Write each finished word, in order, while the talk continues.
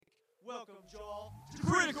Welcome, y'all, to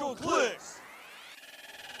Critical Clicks!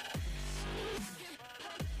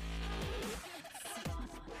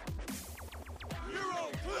 Euro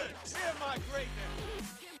Clicks! Hear my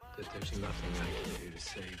greatness! That there's nothing I can do to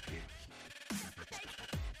save you.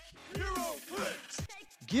 Euro Clicks!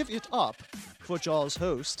 Give it up for Jaws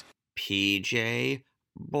host PJ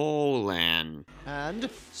Bolan and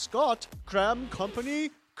Scott Cram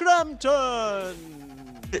Company Crampton.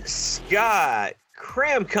 Scott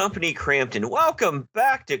Cram Company Crampton, welcome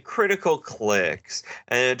back to Critical Clicks,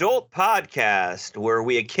 an adult podcast where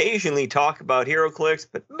we occasionally talk about hero clicks,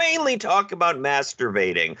 but mainly talk about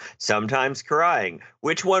masturbating, sometimes crying.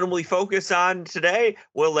 Which one we focus on today?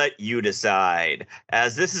 We'll let you decide,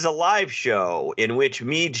 as this is a live show in which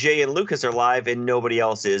me, Jay, and Lucas are live and nobody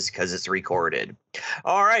else is because it's recorded.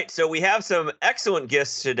 All right, so we have some excellent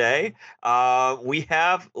guests today. We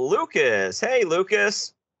have Lucas. Hey,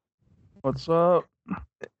 Lucas. What's up?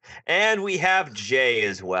 And we have Jay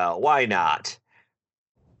as well. Why not?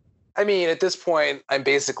 I mean, at this point, I'm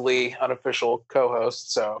basically unofficial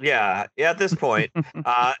co-host, so... Yeah, at this point.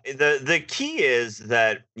 The key is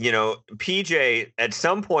that, you know, PJ, at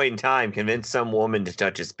some point in time, convinced some woman to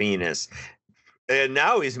touch his penis. And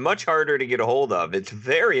now he's much harder to get a hold of. It's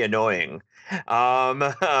very annoying.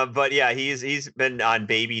 But yeah, he's been on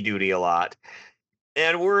baby duty a lot.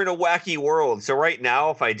 And we're in a wacky world. So right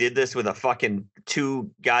now, if I did this with a fucking 2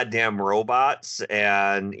 goddamn robots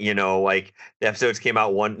and, you know, like the episodes came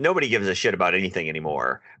out nobody gives a shit about anything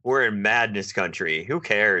anymore. We're in madness country. Who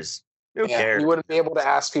cares? Who cares? You wouldn't be able to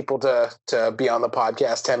ask people to be on the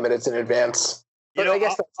podcast 10 minutes in advance. But I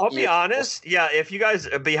guess I'll be honest. Yeah, if you guys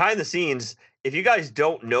behind the scenes, if you guys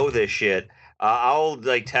don't know this shit, I'll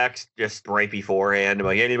like text just right beforehand. I'm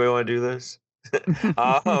like, anybody want to do this?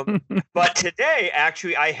 But today,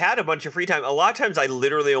 actually, I had a bunch of free time. A lot of times I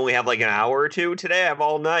literally only have like an hour or two. Today I have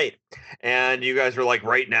all night. And you guys were like,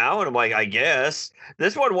 right now? And I'm like, I guess.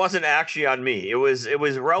 This one wasn't actually on me. It was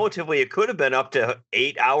relatively, it could have been up to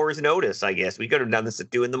 8 hours notice, I guess. We could have done this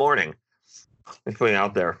at 2 a.m. Let's put it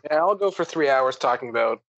out there. Yeah, I'll go for 3 hours talking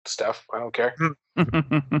about stuff. I don't care.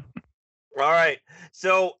 All right.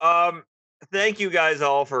 So, thank you guys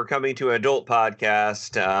all for coming to an adult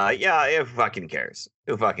podcast. Who fucking cares?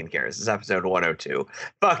 Who fucking cares? This is episode 102.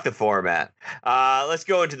 Fuck the format. Let's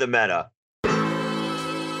go into the meta.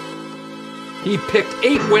 He picked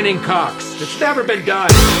 8 winning cocks. It's never been done.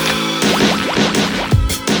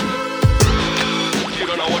 You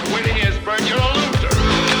don't know what winning is, Bert. You're a loser.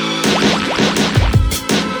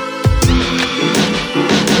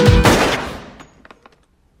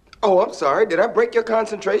 Oh, I'm sorry. Did I break your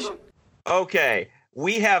concentration? Okay,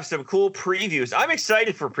 we have some cool previews. I'm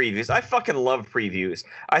excited for previews. I fucking love previews.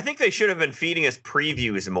 I think they should have been feeding us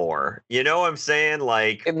previews more. You know what I'm saying?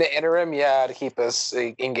 Like In the interim, yeah, to keep us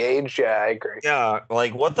engaged, yeah, I agree. Yeah,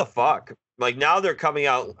 like what the fuck? Like now they're coming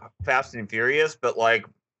out Fast and Furious, but like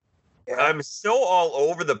I'm so all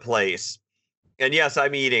over the place. And yes,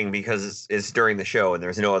 I'm eating because it's during the show and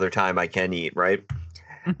there's no other time I can eat, right?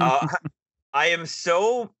 I am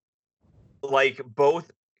so like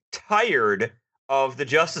both tired of the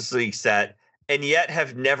Justice League set and yet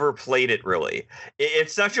have never played it really.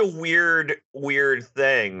 It's such a weird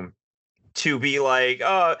thing to be like,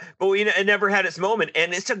 but it never had its moment,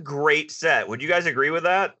 and it's a great set. Would you guys agree with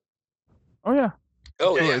that? Oh yeah.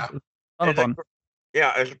 Oh Totally. yeah. It's a lot of fun.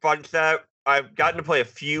 Yeah, it's a fun set. I've gotten to play a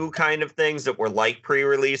few kind of things that were like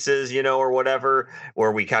pre-releases, you know, or whatever,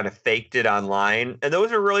 where we kind of faked it online. And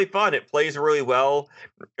those are really fun. It plays really well.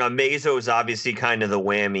 Mazo is obviously kind of the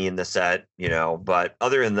whammy in the set, you know, but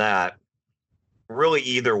other than that, really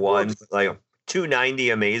either one, like 290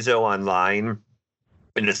 a Mazo online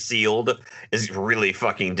in a sealed is really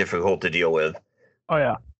fucking difficult to deal with. Oh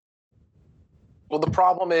yeah. Well, the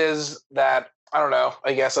problem is that, I don't know,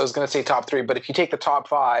 I guess I was going to say top 3, but if you take the top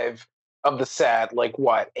 5 of the set, like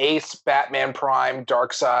what? Ace, Batman Prime,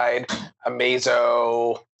 Darkseid,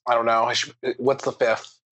 Amazo, I don't know. What's the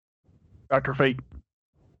 5th? Dr. Fate.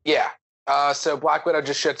 Yeah. So Black Widow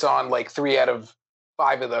just shits on like 3 out of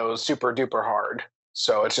 5 of those super duper hard.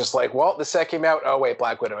 So it's just like, well, the set came out. Oh wait,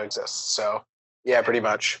 Black Widow exists. So yeah, pretty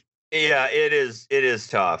much. Yeah, it is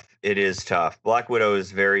tough. It is tough. Black Widow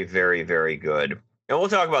is very, very, very good. And we'll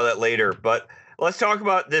talk about that later, but let's talk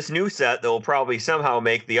about this new set that will probably somehow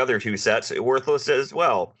make the other 2 sets worthless as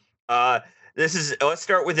well. Let's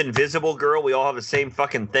start with Invisible Girl. We all have the same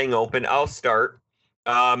fucking thing open. I'll start.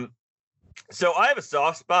 So I have a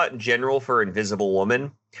soft spot in general for Invisible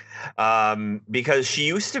Woman, because she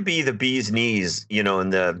used to be the bee's knees, you know, in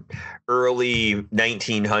the early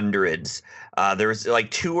 1900s. There was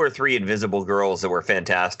like 2 or 3 invisible girls that were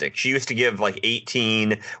fantastic. She used to give like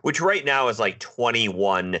 18, which right now is like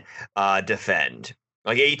 21 defend.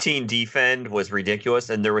 Like 18 defend was ridiculous,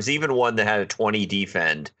 and there was even one that had a 20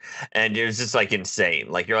 defend, and it was just like insane.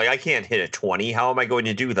 Like you're like, I can't hit a 20. How am I going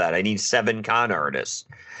to do that? I need 7 con artists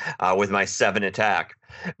with my 7 attack.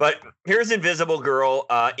 But here's Invisible Girl.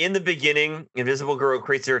 In the beginning, Invisible Girl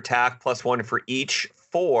creates her attack +1 for each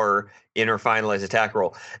 4 in her finalized attack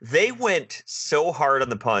roll. They went so hard on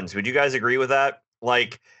the puns. Would you guys agree with that?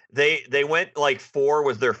 Like they went like 4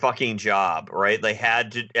 was their fucking job, right? They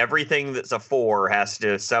had to, everything that's a 4 has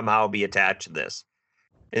to somehow be attached to this.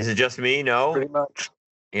 Is it just me? No, Pretty much.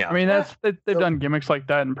 Yeah. I mean, they've done gimmicks like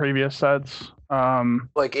that in previous sets.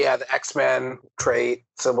 Like, yeah, the X-Men trait,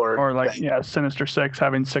 similar. Or like, thing. yeah, Sinister Six,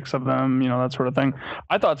 having 6 of them, you know, that sort of thing.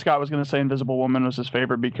 I thought Scott was going to say Invisible Woman was his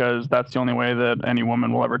favorite because that's the only way that any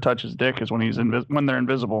woman will ever touch his dick is when when they're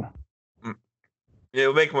invisible. It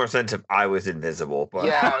would make more sense if I was invisible. But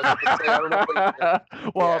Yeah, I was gonna say, I don't know what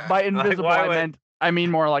you Well, Yeah. by invisible, Like, I mean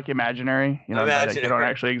more like imaginary. You know, that they don't Imaginary.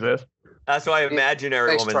 actually exist. that's why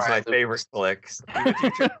Imaginary Nice Woman's try, my Lucas. favorite clicks.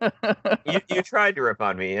 You tried to rip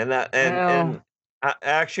on me, and that and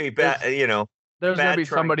actually, you know, There's going bad to be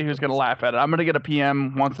trying. somebody who's going to laugh at it. I'm going to get a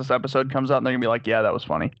PM once this episode comes out, and they're going to be like, yeah, that was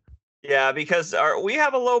funny. Yeah, because we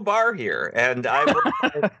have a low bar here, and I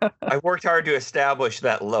worked hard to establish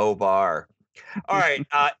that low bar. All right,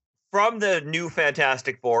 from the new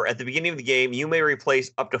Fantastic Four, at the beginning of the game, you may replace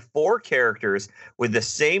up to 4 characters with the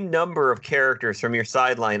same number of characters from your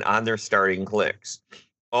sideline on their starting clicks.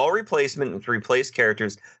 All replacement and replaced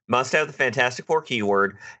characters must have the Fantastic Four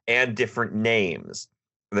keyword and different names.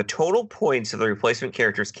 The total points of the replacement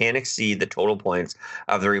characters can exceed the total points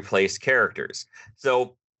of the replaced characters.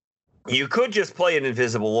 So you could just play an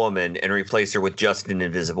Invisible Woman and replace her with just an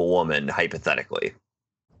Invisible Woman, hypothetically.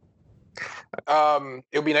 It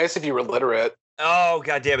would be nice if you were literate. Oh,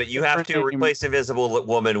 God damn it. You have to Different name. replace Invisible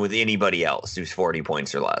Woman with anybody else who's 40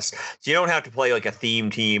 points or less. So you don't have to play like a theme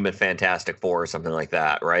team at Fantastic Four or something like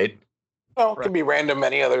that, right? No, it could be random,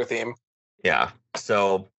 any other theme. Yeah.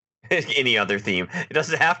 So any other theme. It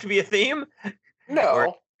doesn't have to be a theme. No,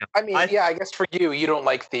 Or- I mean, yeah, I guess for you don't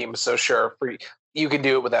like themes, so sure, you can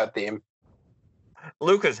do it without theme.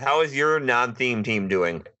 Lucas, how is your non-theme team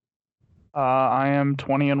doing? I am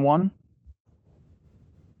 20-1.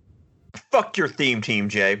 Fuck your theme team,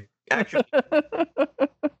 Jay. Actually,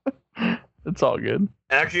 It's all good.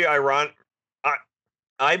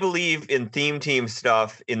 I believe in theme team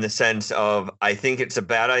stuff in the sense of I think it's a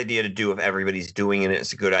bad idea to do if everybody's doing it.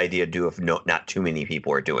 It's a good idea to do if not too many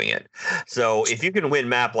people are doing it. So if you can win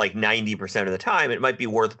map like 90% of the time, it might be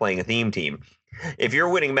worth playing a theme team. If you're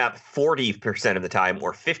winning map 40% of the time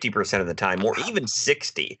or 50% of the time or even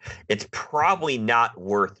 60, it's probably not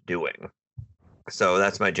worth doing. So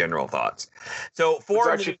that's my general thoughts. So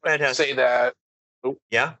for It's actually the Fantastic, say that.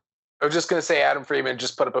 yeah. I was just going to say Adam Freeman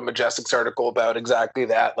just put up a Majestics article about exactly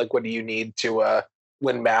that. Like, what do you need to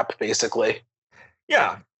win map, basically?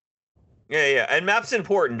 Yeah. And map's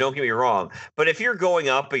important, don't get me wrong. But if you're going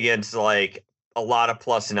up against like a lot of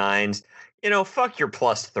 +9s, you know, fuck your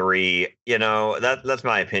 +3. You know, that's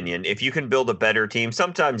my opinion. If you can build a better team,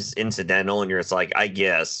 sometimes it's incidental and you're just like, I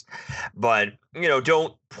guess. But, you know,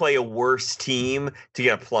 don't play a worse team to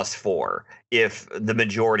get a +4 if the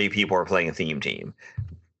majority of people are playing a theme team.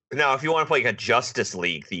 Now, if you want to play like a Justice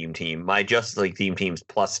League theme team, my Justice League theme team's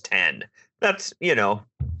 +10. That's, you know,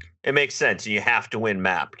 it makes sense. You have to win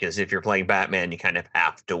map because if you're playing Batman, you kind of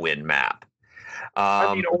have to win map.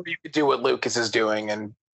 I mean, or you could do what Lucas is doing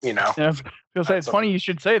and, you know. Yeah, I was gonna say it's funny you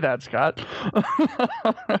should say that, Scott.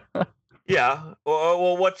 Yeah.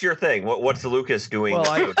 Well, what's your thing? What's Lucas doing?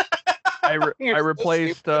 Well, I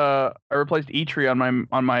replaced Eitri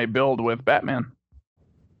on my build with Batman.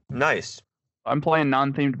 Nice. I'm playing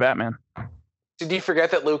non-themed Batman. Did you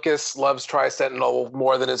forget that Lucas loves Tri-Sentinel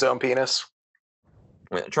more than his own penis?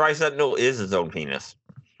 Tri-Sentinel is his own penis.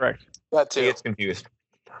 Correct. That He too. gets confused.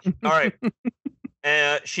 All right.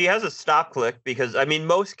 She has a stop click because, I mean,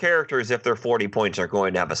 most characters, if they're 40 points, are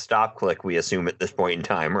going to have a stop click, we assume, at this point in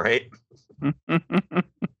time, right?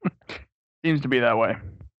 Seems to be that way.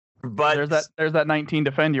 But There's that 19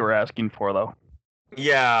 defend you were asking for, though.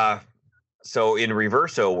 yeah. So in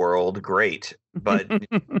Reverso world, great. But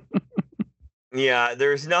yeah,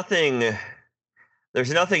 there's nothing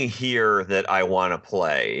here that I want to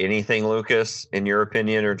play. Anything, Lucas, in your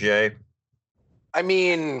opinion, or Jay? I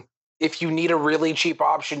mean, if you need a really cheap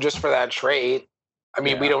option just for that trait, I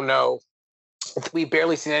mean, we don't know. We've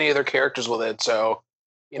barely seen any other characters with it, so,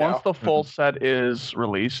 you know. Once the full set is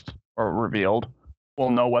released or revealed, we'll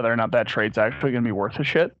know whether or not that trait's actually going to be worth a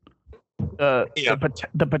shit.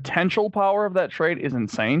 The potential power of that trait is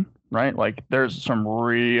insane, right? Like there's some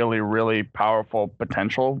really, really powerful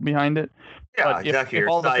potential behind it. Yeah, but exactly. If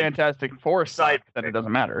all the Fantastic Four side, then it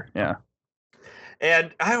doesn't matter. Yeah.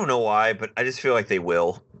 And I don't know why, but I just feel like they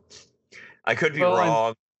will. I could be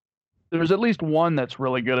wrong. There's at least one that's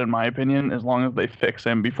really good in my opinion, as long as they fix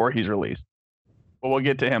him before he's released. But we'll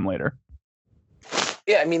get to him later.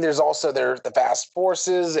 Yeah, I mean, there's also the Fast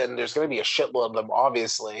Forces, and there's going to be a shitload of them,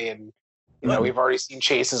 obviously. And, you know, we've already seen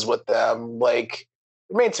chases with them. Like,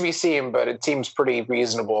 it remains to be seen, but it seems pretty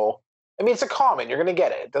reasonable. I mean, it's a common. You're going to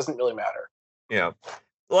get it. It doesn't really matter. Yeah.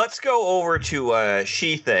 Let's go over to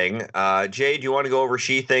She-Thing. Jay, do you want to go over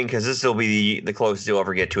She-Thing? Because this will be the closest you'll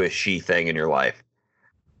ever get to a She-Thing in your life.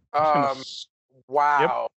 Wow.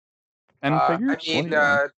 Yep. And figures? I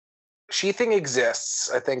mean, She-Thing exists.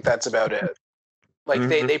 I think that's about it. Like,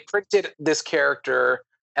 they printed this character,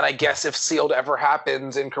 and I guess if sealed ever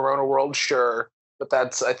happens in Corona World, sure. But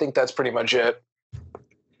I think that's pretty much it.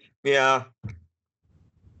 Yeah.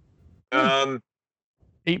 8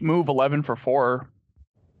 move, 11 for 4.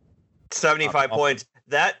 75 points.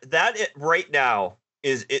 That right now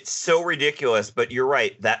it's so ridiculous, but you're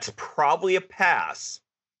right. That's probably a pass.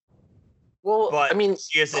 Well, but I mean,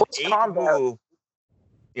 she has an 8 move.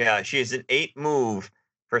 Yeah, she has an 8 move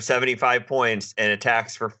for 75 points and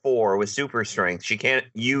attacks for 4 with super strength. She can't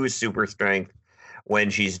use super strength when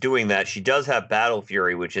she's doing that. She does have Battle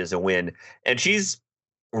Fury, which is a win, and she's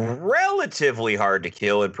relatively hard to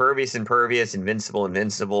kill. Impervious, invincible,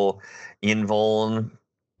 invuln.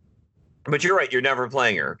 But you're right. You're never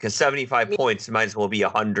playing her because 75 points might as well be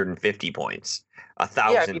 150 points.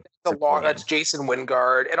 1,000. Yeah, I mean, that's a lot. That's Jason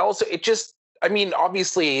Wingard, and also it just. I mean,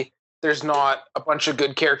 obviously, there's not a bunch of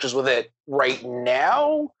good characters with it right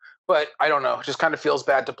now, but I don't know. It just kind of feels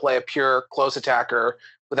bad to play a pure close attacker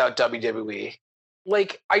without WWE.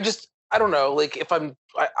 Like, I don't know. Like, if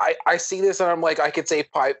I see this and I'm like, I could save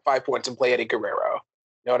 5 points and play Eddie Guerrero.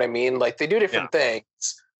 You know what I mean? Like, they do different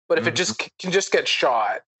things, but if it just can just get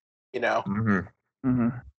shot, you know.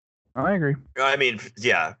 I agree. I mean,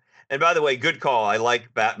 yeah. And by the way, good call. I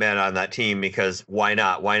like Batman on that team because why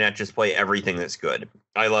not? Why not just play everything that's good?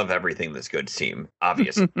 I love everything that's good team,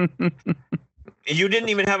 obviously. You didn't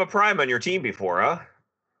even have a Prime on your team before, huh?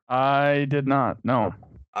 I did not, no.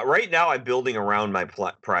 Right now, I'm building around my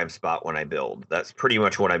Prime spot when I build. That's pretty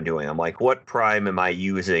much what I'm doing. I'm like, what Prime am I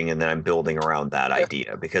using? And then I'm building around that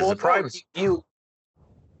idea because the Primes...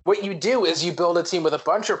 What you do is you build a team with a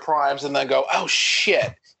bunch of Primes and then go, oh,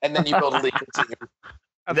 shit. And then you build a legal team.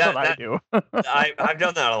 That's what I do. I've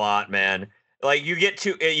done that a lot, man. Like you get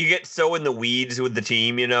so in the weeds with the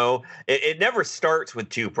team, you know. It never starts with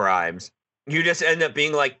 2 Primes. You just end up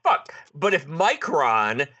being like, fuck. But if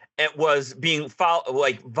Micron was being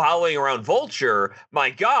volleying around Vulture, my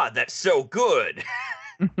God, that's so good.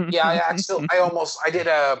 Yeah, I did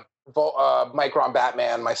a Micron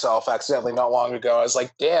Batman myself accidentally not long ago. I was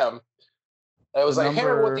like, damn. I was like, I can't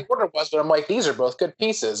remember what the order was, but I'm like, these are both good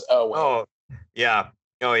pieces. Oh, well. Oh, yeah.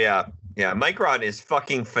 Oh, yeah. Yeah, Micron is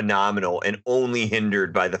fucking phenomenal and only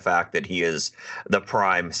hindered by the fact that he is the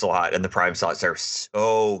Prime slot, and the Prime slots are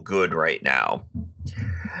so good right now.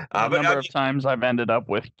 The number of times I've ended up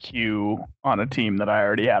with Q on a team that I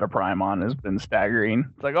already had a Prime on has been staggering.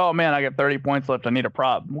 It's like, oh man, I got 30 points left. I need a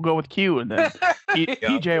prop. We'll go with Q. And then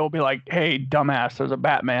PJ will be like, hey, dumbass, there's a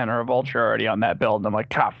Batman or a Vulture already on that build. And I'm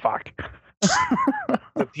like, ah, fuck.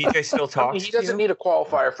 But PJ still talks. He doesn't need a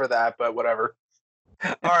qualifier for that, but whatever.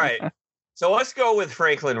 All right. So let's go with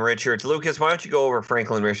Franklin Richards. Lucas, why don't you go over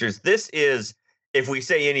Franklin Richards? This is, if we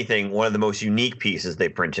say anything, one of the most unique pieces they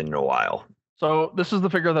printed in a while. So this is the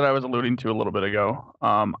figure that I was alluding to a little bit ago.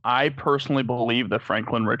 I personally believe that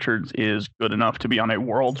Franklin Richards is good enough to be on a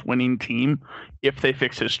Worlds winning team if they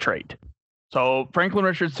fix his trait. So Franklin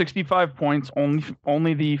Richards, 65 points,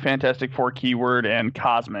 only the Fantastic Four keyword and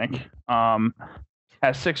Cosmic.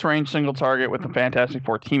 Has 6 range single target with the Fantastic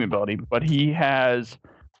Four team ability, but he has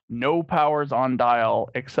no powers on dial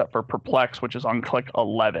except for Perplex, which is on click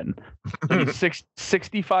 11. So he's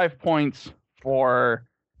 65 points for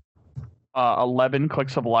 11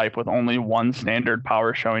 clicks of life with only 1 standard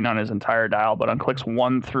power showing on his entire dial, but on clicks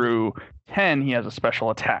 1 through 10, he has a special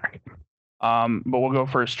attack. But we'll go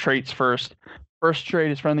for his traits first. First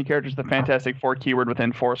trait is friendly characters. The Fantastic Four keyword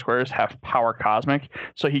within 4 squares have Power Cosmic,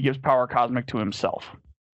 so he gives Power Cosmic to himself.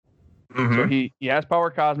 So he has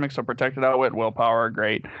Power Cosmic, so Protected Outwit, Willpower,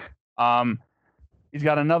 great. He's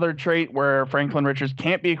got another trait where Franklin Richards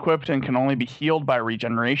can't be equipped and can only be healed by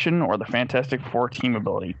regeneration or the Fantastic Four team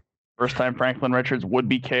ability. First time Franklin Richards would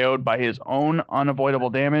be KO'd by his own unavoidable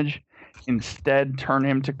damage. Instead, turn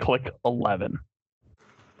him to click 11.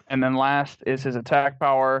 And then last is his attack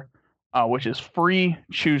power, which is free.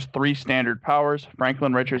 Choose 3 standard powers.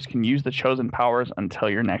 Franklin Richards can use the chosen powers until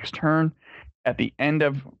your next turn. At the end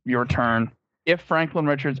of your turn, if Franklin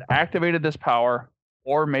Richards activated this power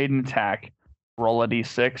or made an attack, roll a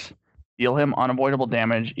d6, deal him unavoidable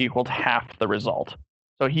damage equal to half the result.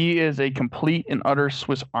 So he is a complete and utter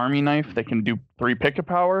Swiss Army knife that can do 3 pick-a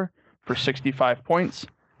power for 65 points.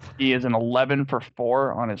 He is an 11 for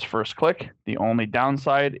 4 on his first click. The only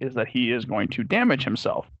downside is that he is going to damage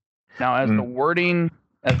himself. Now, as the wording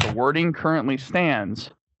currently stands,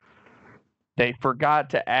 they forgot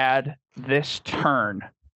to add this turn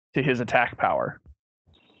to his attack power.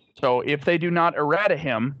 So if they do not errata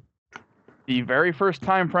him, the very first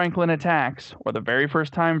time Franklin attacks, or the very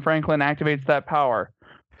first time Franklin activates that power,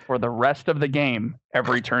 for the rest of the game,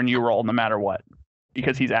 every turn you roll, no matter what,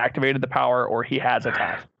 because he's activated the power or he has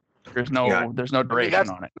attacked. There's no duration that's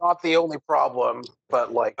on it. Not the only problem,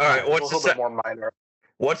 but like all right, a little bit more minor.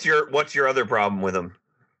 What's your other problem with him?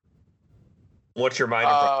 What's your minor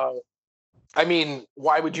problem? I mean,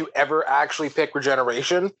 why would you ever actually pick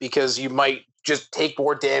regeneration? Because you might just take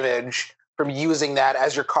more damage from using that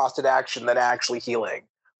as your costed action than actually healing.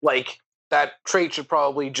 Like, that trait should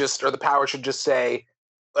probably just, or the power should just say,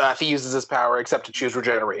 if he uses this power, except to choose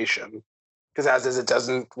regeneration. Because as is, it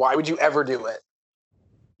doesn't. Why would you ever do it?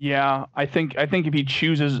 Yeah, I think if he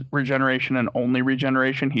chooses regeneration and only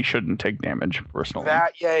regeneration, he shouldn't take damage personally.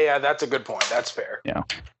 That's a good point. That's fair. Yeah,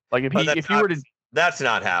 like if you were to, that's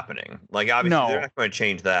not happening. Like obviously they're not going to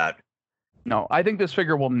change that. No, I think this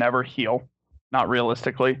figure will never heal. Not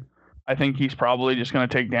realistically. I think he's probably just going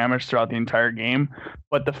to take damage throughout the entire game.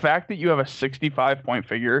 But the fact that you have a 65-point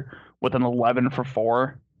figure with an 11 for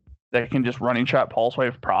 4 that can just running shot pulse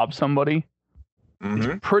wave prob somebody.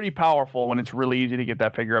 It's pretty powerful when it's really easy to get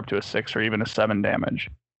that figure up to a 6 or even a 7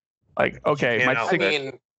 damage. Like, okay,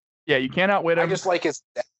 you can't outwit him. I just like his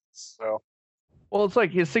stats, so. Well, it's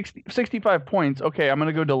like his 65 points. Okay, I'm going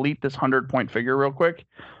to go delete this 100-point figure real quick.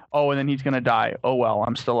 Oh, and then he's going to die. Oh, well,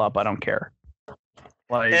 I'm still up. I don't care.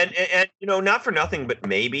 Like, and not for nothing, but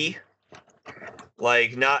maybe.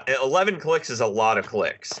 Like, not 11 clicks is a lot of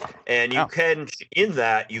clicks. And you could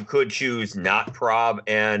choose not prob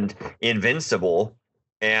and invincible.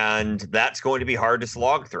 And that's going to be hard to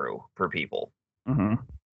slog through for people. Mm-hmm.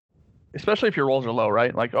 Especially if your rolls are low,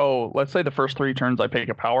 right? Like, let's say the first 3 turns I pick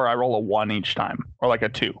a power, I roll a 1 each time. Or like a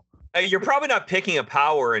 2. You're probably not picking a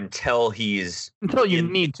power until you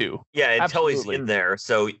need to. Yeah, until he's in there.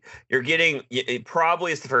 So you're getting it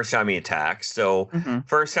probably is the first time he attacks. So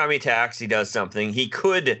first time he attacks, he does something. He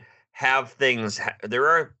could have things. There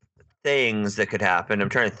are things that could happen. I'm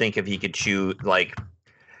trying to think if he could choose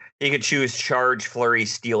charge, flurry,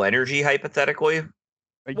 steal energy hypothetically.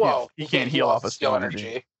 Well, he can't heal off of steal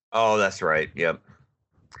energy. Oh, that's right. Yep.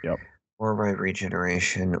 Or by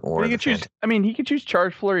regeneration, or he could choose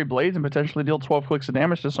charge, flurry, blades, and potentially deal 12 clicks of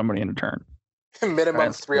damage to somebody in a turn.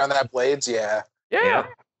 Minimum 3 on that blades, yeah. Yeah.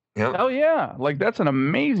 Hell yeah! Like that's an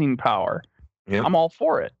amazing power. Yep. I'm all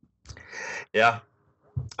for it. Yeah.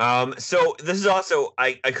 So this is also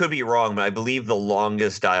I could be wrong, but I believe the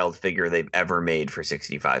longest dialed figure they've ever made for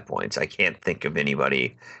 65 points. I can't think of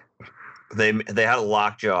anybody. They had a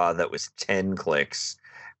Lockjaw that was 10 clicks.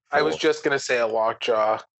 I was just gonna say a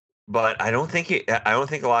Lockjaw. But I don't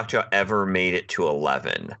think Lockjaw ever made it to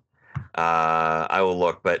 11. I will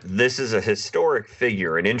look, but this is a historic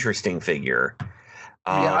figure, an interesting figure.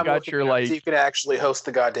 I got your so you can actually host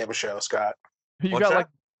the goddamn show, Scott. You got like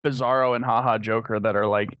Bizarro and Haha Joker that are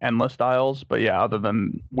like endless dials, but yeah, other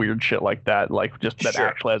than weird shit like that, like just that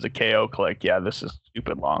actually has a KO click. Yeah, this is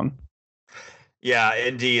stupid long. Yeah,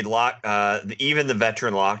 indeed. Even the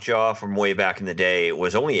veteran Lockjaw from way back in the day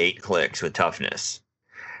was only 8 clicks with toughness.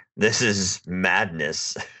 This is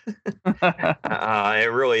madness.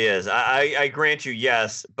 It really is. I grant you,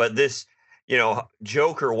 yes, but this,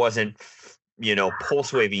 Joker wasn't,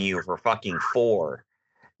 pulse waving you for fucking 4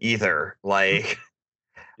 either. Like,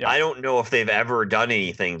 I don't know if they've ever done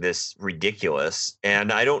anything this ridiculous,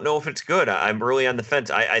 and I don't know if it's good. I'm really on the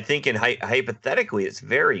fence. I think hypothetically, it's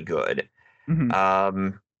very good. Mm-hmm.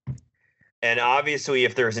 And obviously,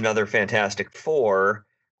 if there's another Fantastic Four.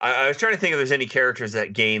 I was trying to think if there's any characters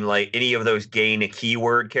that gain, like, any of those gain a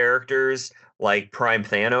keyword characters, like Prime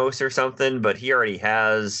Thanos or something, but he already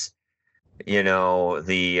has,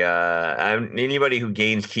 anybody who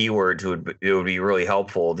gains keywords it would be really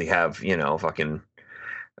helpful to have, fucking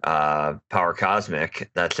Power Cosmic.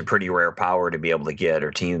 That's a pretty rare power to be able to get,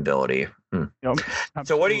 or team ability. Yep,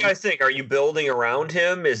 So what do you guys think? Are you building around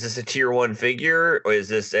him? Is this a tier 1 figure, or is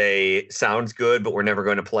this a sounds good but we're never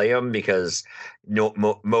going to play him because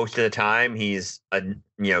most of the time he's a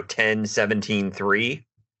 10, 17, 3?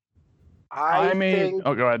 I mean,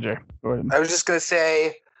 go ahead, Jay. Go ahead. I was just going to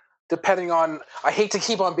say, depending on, I hate to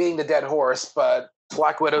keep on being the dead horse, but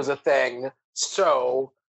Black Widow's a thing.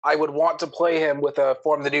 So I would want to play him with a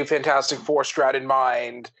Form the New Fantastic Four strat in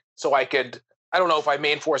mind, so I could, I don't know if I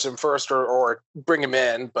main force him first or bring him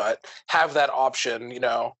in, but have that option,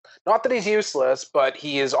 Not that he's useless, but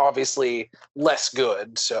he is obviously less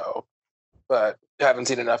good, so, but haven't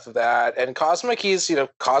seen enough of that. And Cosmic, he's,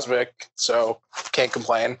 Cosmic, so can't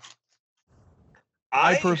complain.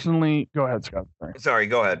 I personally, go ahead, Scott. Sorry,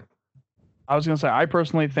 go ahead. I was going to say, I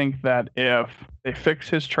personally think that if they fix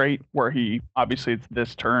his trait where obviously it's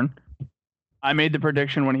this turn, I made the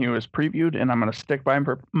prediction when he was previewed, and I'm going to stick by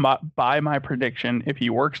my prediction. If he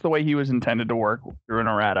works the way he was intended to work through an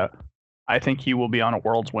errata, I think he will be on a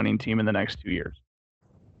World's winning team in the next 2 years.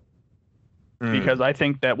 Because I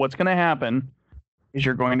think that what's going to happen is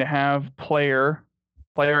you're going to have player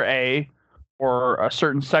A, or a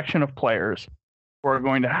certain section of players who are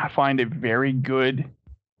going to find a very good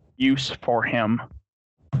use for him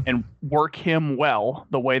and work him well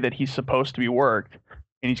the way that he's supposed to be worked,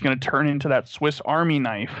 and he's going to turn into that Swiss Army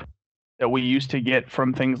knife that we used to get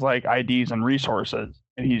from things like IDs and resources,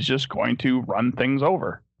 and he's just going to run things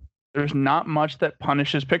over. There's not much that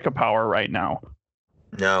punishes pickup power right now.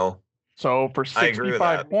 No. So for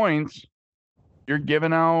 65 points, you're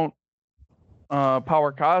giving out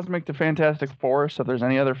Power Cosmic to Fantastic Four. So if there's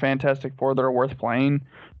any other Fantastic Four that are worth playing,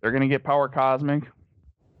 they're going to get Power Cosmic.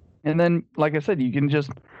 And then, like I said, you can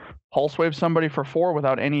just pulse wave somebody for 4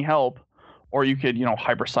 without any help. Or you could,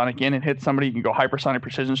 hypersonic in and hit somebody. You can go hypersonic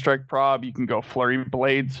precision strike prob. You can go flurry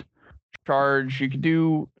blades charge. You could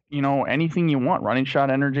do, anything you want. Running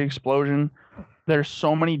shot, energy explosion. There's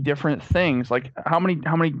so many different things. Like how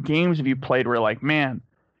many games have you played where like, man,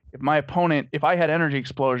 if I had energy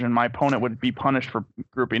explosion, my opponent would be punished for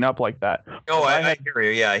grouping up like that. Oh, I hear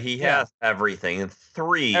you. Yeah, he has everything. And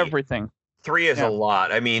 3. Everything. 3 is a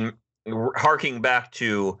lot. I mean, harking back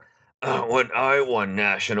to when I won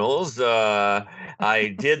nationals,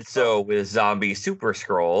 I did so with Zombie Super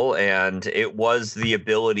Scroll, and it was the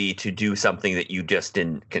ability to do something that you just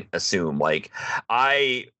didn't assume. Like,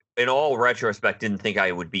 I, in all retrospect, didn't think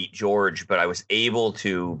I would beat George, but I was able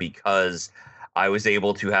to because I was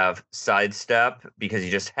able to have sidestep because he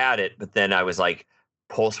just had it, but then I was like,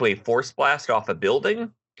 Pulse Wave Force Blast off a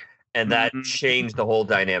building, and that changed the whole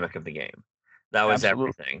dynamic of the game. That was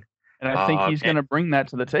everything. And I think he's going to bring that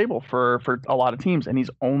to the table for a lot of teams. And he's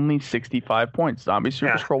only 65 points. Zombie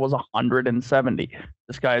Super Scroll was 170.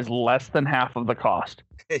 This guy is less than half of the cost.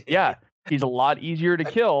 Yeah, he's a lot easier to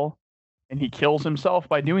kill, and he kills himself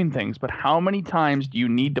by doing things. But how many times do you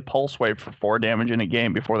need to pulse wave for 4 damage in a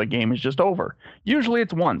game before the game is just over? Usually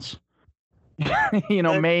it's once.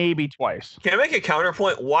 Maybe twice. Can I make a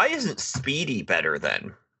counterpoint? Why isn't Speedy better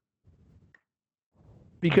then?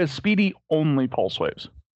 Because Speedy only pulse waves.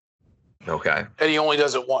 Okay. And he only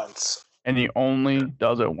does it once. If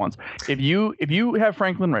you have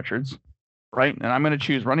Franklin Richards, right, and I'm going to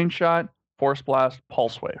choose running shot, force blast,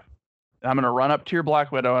 pulse wave. And I'm going to run up to your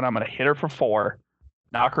Black Widow and I'm going to hit her for 4,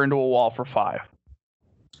 knock her into a wall for 5.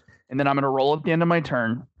 And then I'm going to roll at the end of my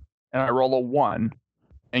turn, and I roll a 1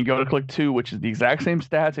 and go to click 2, which is the exact same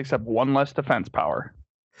stats except 1 less defense power.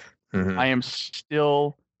 I am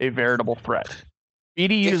still a veritable threat.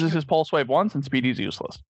 Speedy uses his pulse wave once, and Speedy's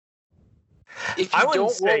useless. If you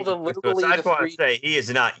don't roll the literally I want to say he is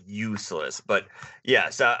not useless, but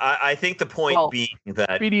yes, I think the point being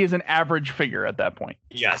that Speedy is an average figure at that point.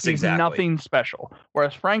 Yes, He's exactly. Nothing special.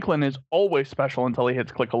 Whereas Franklin is always special until he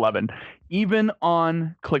hits click 11. Even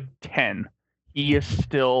on click 10, he is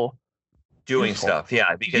still doing useful. Stuff.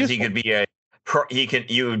 Yeah, because he could be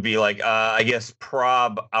you would be like, I guess,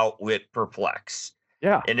 prob, outwit, perplex.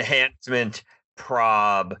 Yeah. Enhancement,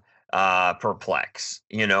 prob, perplex,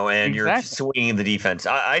 and you're swinging the defense.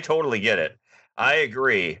 I totally get it. I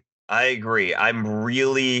agree. I'm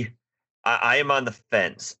really, I am on the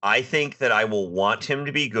fence. I think that I will want him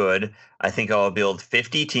to be good. I think I'll build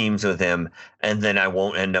 50 teams with him, and then I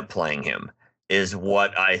won't end up playing him, is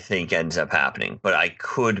what I think ends up happening. But I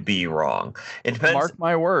could be wrong. It depends. Mark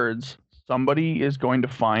my words, somebody is going to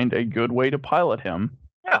find a good way to pilot him,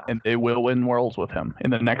 and they will win worlds with him in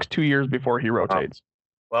the next 2 years before he rotates.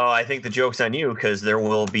 Well, I think the joke's on you because there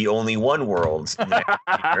will be only one Worlds in the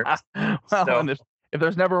next year. Well, so, if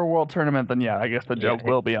there's never a world tournament, then yeah, I guess the joke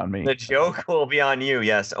will be on me. The joke will be on you.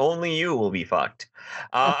 Yes, only you will be fucked.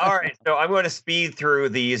 All right, so I'm going to speed through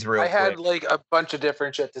these real quick. I had like a bunch of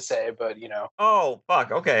different shit to say, but Oh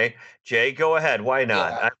fuck. Okay, Jay, go ahead. Why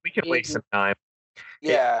not? Yeah, We can waste some time.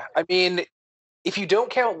 Yeah, I mean, if you don't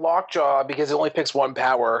count Lockjaw because it only picks one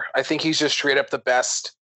power, I think he's just straight up the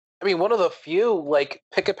best. I mean, one of the few like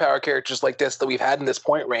pick a power characters like this that we've had in this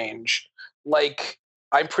point range. Like,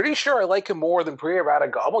 I'm pretty sure I like him more than Pre-Errata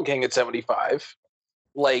Goblin King at 75.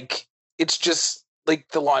 Like, it's just like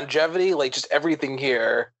the longevity, like just everything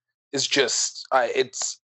here is just and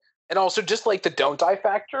also just like the don't die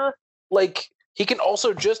factor. Like, he can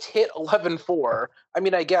also just hit 11-4. I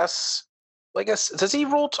mean, I guess does he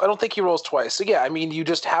roll? I don't think he rolls twice. So yeah, I mean, you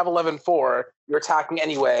just have 11-4. You're attacking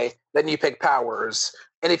anyway. Then you pick powers,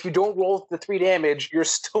 and if you don't roll the 3 damage, you're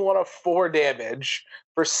still on a 4 damage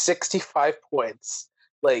for 65 points.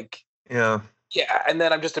 Like, yeah. And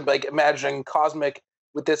then I'm just like imagining Cosmic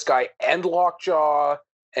with this guy and Lockjaw,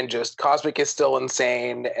 and just Cosmic is still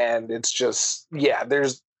insane, and it's just there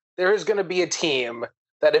is going to be a team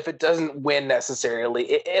that if it doesn't win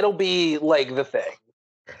necessarily, it'll be like the thing.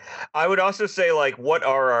 I would also say, like, what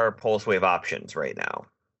are our Pulse Wave options right now?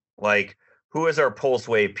 Like, who is our Pulse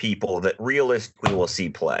Wave people that realistically will see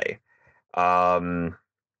play? Because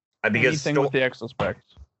anything with the Exospecs.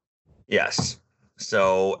 Yes.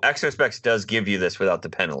 So Exospecs does give you this without the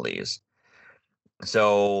penalties.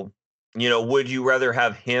 So, would you rather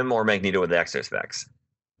have him or Magneto with the Exospecs?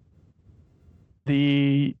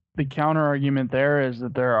 The counter argument there is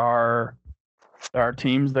that there are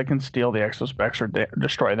teams that can steal the Exospecs or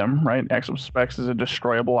destroy them, right? Exospecs is a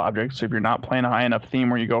destroyable object, so if you're not playing a high enough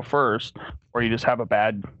theme where you go first, or you just have a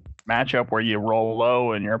bad matchup where you roll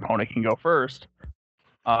low and your opponent can go first,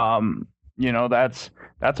 that's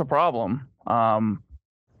a problem.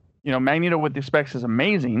 Magneto with the specs is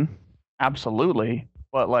amazing, absolutely,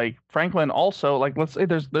 but like Franklin also, like, let's say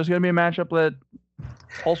there's going to be a matchup that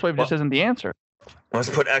Pulse Wave just isn't the answer. Let's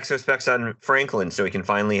put Exospecs on Franklin so we can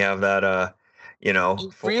finally have that.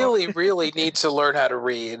 You really need to learn how to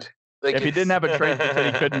read. Like, if he didn't have a trait that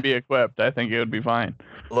said he couldn't be equipped, I think it would be fine.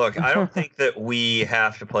 Look, I don't think that we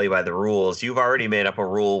have to play by the rules. You've already made up a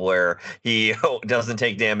rule where he doesn't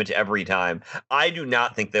take damage every time. I do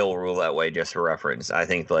not think they'll rule that way, just for reference. I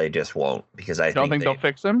think they just won't, because I don't think they'll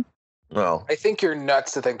fix him. Well, I think you're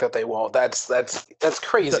nuts to think that they won't. That's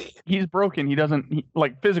crazy. He's broken. He doesn't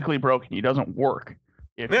physically broken. He doesn't work.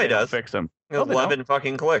 He does. Fix him. 11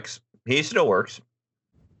 fucking clicks. He still works.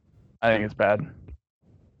 I think it's bad.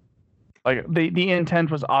 Like, the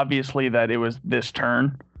intent was obviously that it was this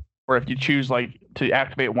turn, where if you choose like to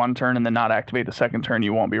activate one turn and then not activate the second turn,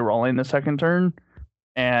 you won't be rolling the second turn.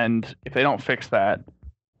 And if they don't fix that,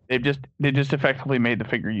 they just effectively made the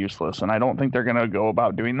figure useless. And I don't think they're gonna go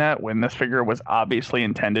about doing that when this figure was obviously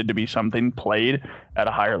intended to be something played at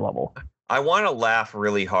a higher level. I want to laugh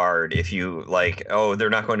really hard if you like, oh, they're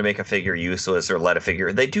not going to make a figure useless or let a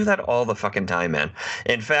figure. They do that all the fucking time, man.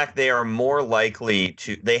 In fact, they are more likely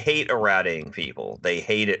to. They hate erratating people. They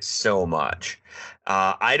hate it so much.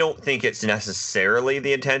 I don't think it's necessarily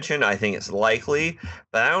the intention. I think it's likely,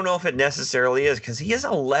 but I don't know if it necessarily is, because he has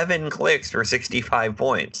 11 clicks for 65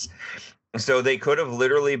 points. So they could have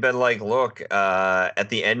literally been like, look, at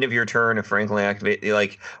the end of your turn, if Franklin activate,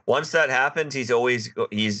 like, once that happens, he's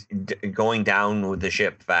going down with the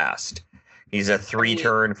ship fast. He's a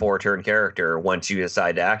 3-turn, 4-turn character once you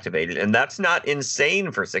decide to activate it. And that's not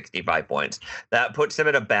insane for 65 points. That puts him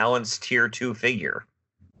at a balanced tier 2 figure.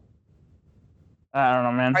 I don't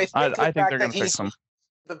know, man. I think they're going to fix him.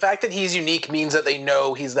 The fact that he's unique means that they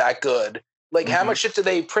know he's that good. Like, how much shit do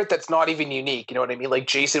they print that's not even unique? You know what I mean? Like,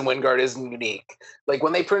 Jason Wingard isn't unique. Like,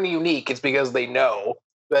 when they print a unique, it's because they know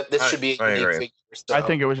that this should be a unique figure. So. I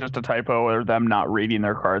think it was just a typo or them not reading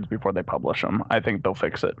their cards before they publish them. I think they'll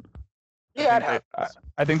fix it. Yeah,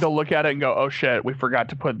 I think they'll look at it and go, oh, shit, we forgot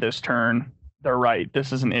to put this turn. They're right.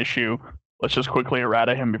 This is an issue. Let's just quickly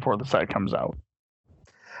errata him before the set comes out.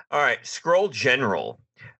 All right, Scroll General.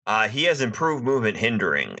 He has improved movement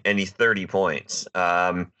hindering, and he's 30 points.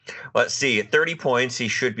 Let's see, at 30 points, he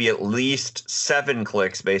should be at least 7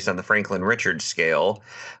 clicks based on the Franklin Richards scale.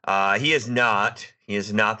 He is not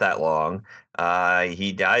that long.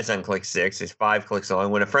 He dies on click 6. He's 5 clicks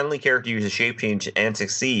long. When a friendly character uses shape change and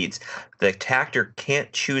succeeds, the attacker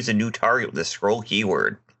can't choose a new target with the scroll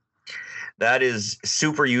keyword. That is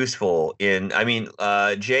super useful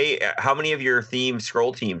Jay, how many of your theme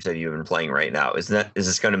scroll teams have you been playing right now? Is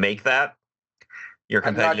this going to make that your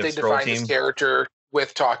competitive scroll team? This character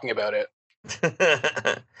with talking about it.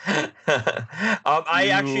 I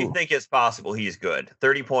actually think it's possible he's good.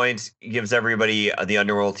 30 points gives everybody the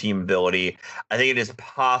Underworld team ability. I think it is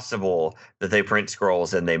possible that they print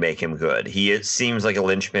scrolls and they make him good. It seems like a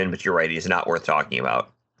linchpin, but you're right. He's not worth talking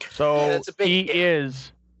about. So he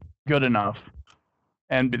is good enough.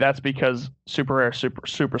 And that's because Super Rare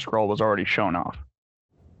Super Scroll was already shown off.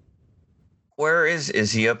 Where is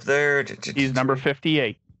he up there? He's number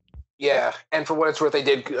 58. Yeah, and for what it's worth, they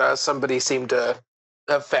did. Somebody seemed to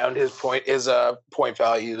have found his point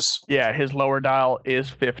values. Yeah, his lower dial is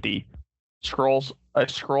 50. A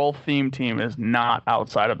scroll theme team is not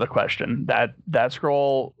outside of the question. That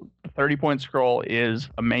scroll, 30-point scroll, is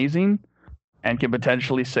amazing and can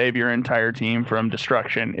potentially save your entire team from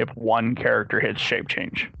destruction if one character hits shape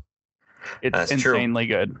change. It's That's insanely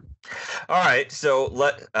good. All right,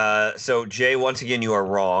 so Jay, once again, you are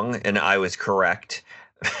wrong, and I was correct.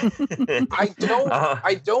 I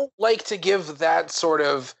don't like to give that sort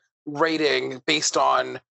of rating based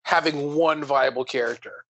on having one viable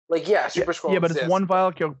character. Like, yeah, Super Scroll. Yeah, but it's one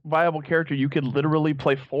viable character you could literally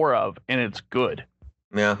play 4 of, and it's good.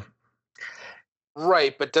 Yeah.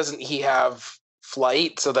 Right, but doesn't he have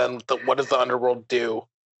flight? So then, what does the Underworld do?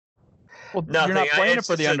 Well, Nothing. You're not playing it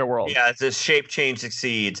for the Underworld. Yeah, it's a shape change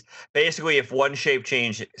succeeds. Basically, if one shape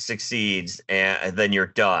change succeeds, then you're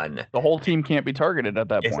done. The whole team can't be targeted at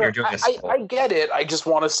that If point. you're doing I get it. I just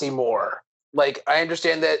want to see more. Like, I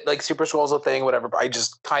understand that, like, Super Scroll's a thing, whatever, but I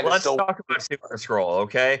just kind of still... Let's talk about Super Scroll,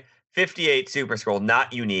 okay? 58 Super Scroll,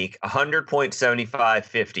 not unique. 100.75,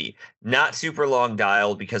 50. Not super long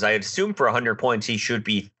dialed, because I assume for 100 points he should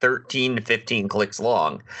be 13 to 15 clicks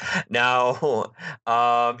long. Now,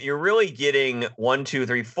 you're really getting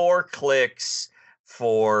 4 clicks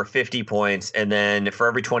for 50 points, and then for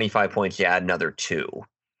every 25 points, you add another 2.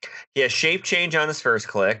 He has shape change on his first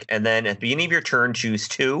click, and then at the beginning of your turn, choose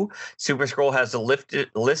 2. Super Scroll has the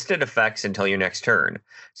listed effects until your next turn.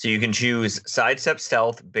 So you can choose Sidestep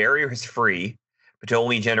Stealth, Barrier is free, but to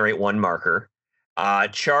only generate 1 marker.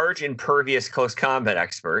 Charge Impervious Close Combat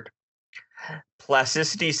Expert.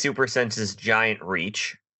 Plasticity Super Senses Giant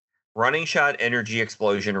Reach. Running Shot Energy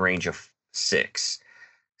Explosion range of 6.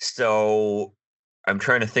 So I'm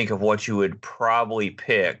trying to think of what you would probably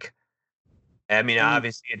pick. I mean,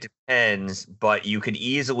 obviously it depends, but you could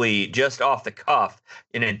easily, just off the cuff,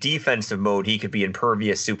 in a defensive mode, he could be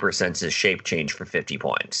Impervious Super Senses Shape Change for 50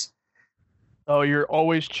 points. Oh, you're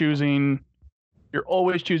always choosing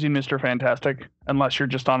Mr. Fantastic unless you're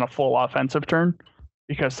just on a full offensive turn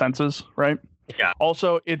because senses, right? Yeah.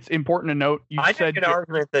 Also, it's important to note I said an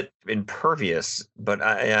argument that Impervious, but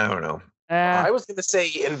I don't know. I was going to say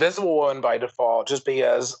Invisible One by default, just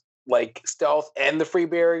because like Stealth and the free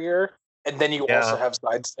barrier. And then you also have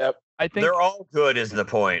Sidestep. I think they're all good is the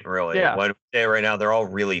point, really. Yeah. What we say right now, they're all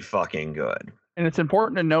really fucking good. And it's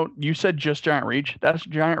important to note, you said just Giant Reach. That's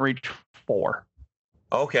Giant Reach 4.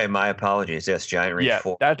 Okay, my apologies. Yes, Giant Reach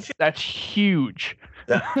 4. That's huge.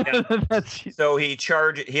 So he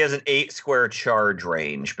has an 8 square charge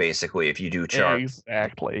range, basically, if you do charge.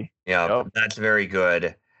 Exactly. Yeah, That's very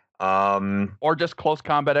good. Or just Close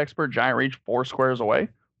Combat Expert, Giant Reach 4 squares away.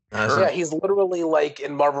 Yeah, he's literally like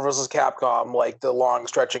in Marvel vs. Capcom, like the long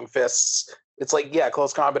stretching fists. It's like, yeah,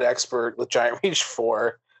 Close Combat Expert with Giant Reach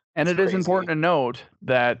 4. And it is important to note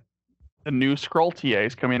that the new Scroll TA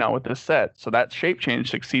is coming out with this set, so that shape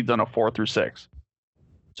change succeeds on a 4 through 6.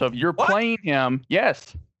 So if you're playing him,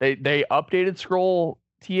 yes, they updated Scroll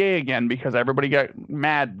TA again because everybody got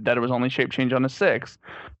mad that it was only shape change on a 6.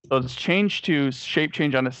 So it's changed to shape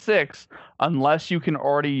change on a 6 unless you can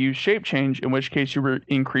already use shape change, in which case you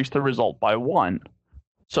increase the result by 1.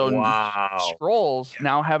 So Scrolls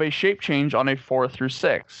now have a shape change on a 4 through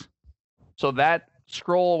 6. So that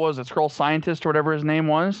Scroll was a Scroll Scientist or whatever his name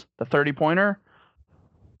was, the 30-pointer.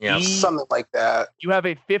 Yeah, something like that. You have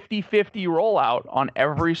a 50-50 rollout on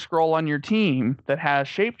every Scroll on your team that has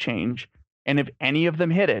shape change, and if any of them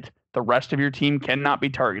hit it, the rest of your team cannot be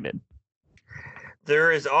targeted.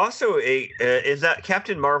 There is also is that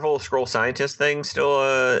Captain Marvel Scroll Scientist thing still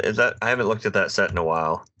is that? I haven't looked at that set in a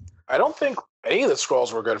while. I don't think any of the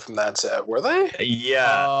Scrolls were good from that set, were they?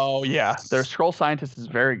 Yeah. Oh yeah, their Scroll Scientist is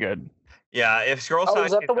very good. Yeah, if Scroll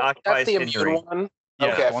Scientist occupies hindering, one?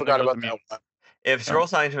 Okay, I forgot about that one. If Scroll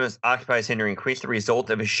Scientist occupies hindering, increase the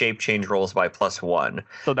result of his shape change rolls by +1.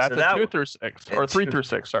 So that's a 2 through 6 or 3 through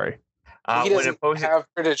 6. Sorry. He doesn't have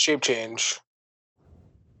credit shape change.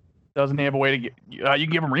 Doesn't he have a way to get? You can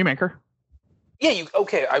give him Remaker. Yeah,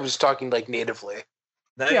 okay. I was talking like natively.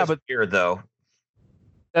 That is weird, though.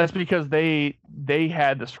 That's because they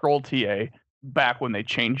had the Scroll TA back when they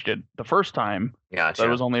changed it the first time. Gotcha. So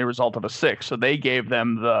it was only a result of a 6. So they gave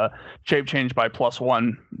them the shape change by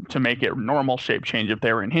 +1 to make it normal shape change if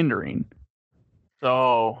they were in hindering.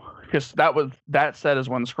 So, because that set is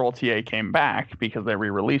when Scroll TA came back because they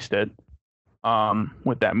re-released it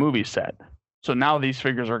with that movie set. So now these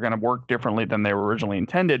figures are going to work differently than they were originally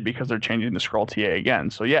intended because they're changing the Scroll TA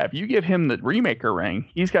again. So yeah, if you give him the Remaker ring,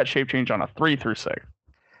 he's got shape change on a 3 through 6.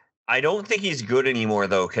 I don't think he's good anymore,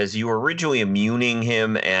 though, because you were originally immuning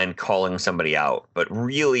him and calling somebody out. But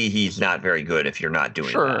really, he's not very good if you're not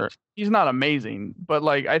doing that. He's not amazing. But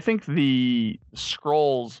like, I think the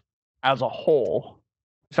Scrolls as a whole,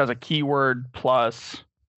 just as a keyword plus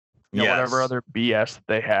whatever other BS that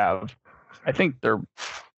they have, I think they're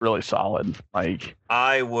really solid. Like,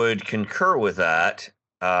 I would concur with that.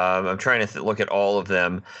 I'm trying to look at all of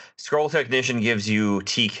them. Scroll Technician gives you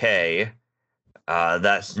TK.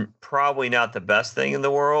 That's probably not the best thing in the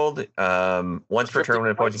world. Once per turn when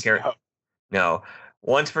opposing character. No.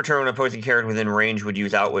 Once per turn when opposing character within range would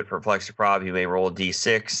use Outwit, Perplex, or Prob, you may roll a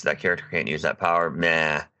D6. That character can't use that power.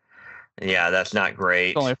 Meh. Yeah, that's not great.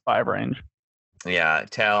 It's only 5 range. Yeah,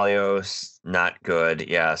 Talios, not good.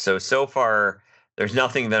 Yeah, so far, there's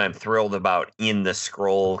nothing that I'm thrilled about in the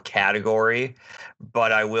Scroll category,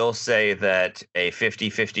 but I will say that a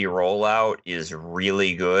 50-50 rollout is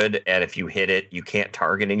really good, and if you hit it, you can't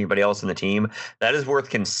target anybody else in the team. That is worth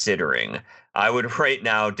considering. I would right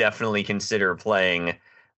now definitely consider playing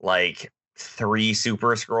like 3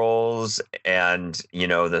 Super Scrolls and,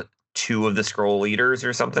 the 2 of the Scroll leaders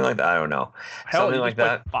or something like that. I don't know. Hell, something like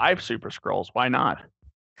that. 5 Super Scrolls. Why not?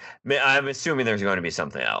 I'm assuming there's going to be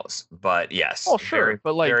something else, but yes. Oh, sure.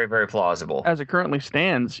 But like, very, very plausible. As it currently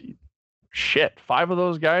stands, 5 of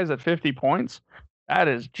those guys at 50 points, that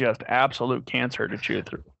is just absolute cancer to chew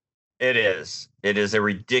through. It is. It is a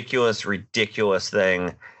ridiculous, ridiculous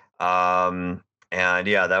thing. And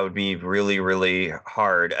yeah, that would be really, really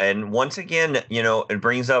hard. And once again, it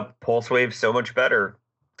brings up Pulse Wave so much better.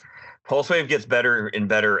 Pulse Wave gets better and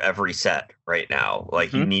better every set right now.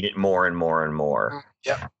 Like, you need it more and more and more.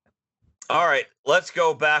 Yeah. All right, let's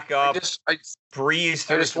go back up. I breeze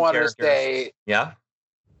through just some wanted characters. to say. Yeah.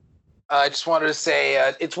 I just wanted to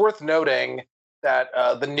say it's worth noting that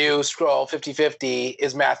the new Scroll 50-50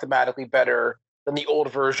 is mathematically better than the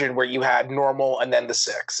old version where you had normal and then the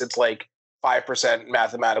 6. It's like 5%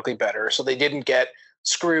 mathematically better. So they didn't get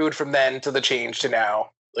screwed from then to the change to now.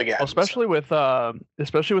 Again, well, especially with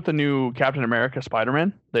the new Captain America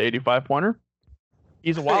Spider-Man, the 85 pointer.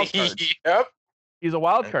 He's a wild card. Yep. He's a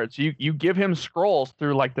wild card. So you give him scrolls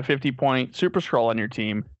through like the 50-point Super Scroll on your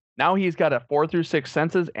team. Now he's got a 4 through 6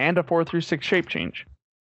 senses and a 4 through 6 shape change.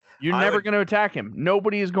 You're never going to attack him.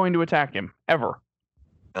 Nobody is going to attack him ever.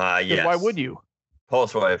 Yes. Why would you?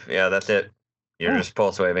 Pulse wave. Yeah, that's it. You're just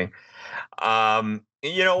pulse waving.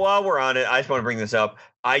 While we're on it, I just want to bring this up.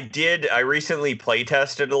 I recently play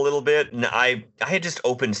tested a little bit, and I had just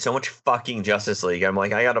opened so much fucking Justice League. I'm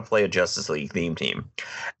like, I got to play a Justice League theme team.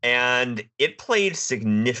 And it played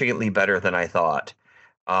significantly better than I thought.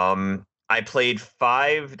 I played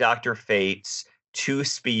 5 Dr. Fates, 2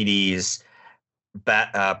 Speedies,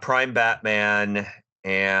 Prime Batman,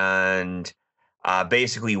 and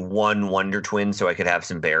basically 1 Wonder Twin so I could have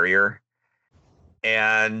some barrier.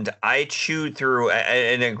 And I chewed through,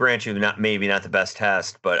 and I grant you, maybe not the best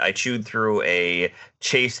test, but I chewed through a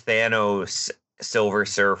Chase Thanos, Silver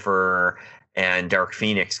Surfer, and Dark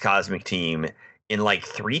Phoenix Cosmic team in like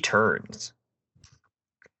 3 turns.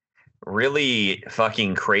 Really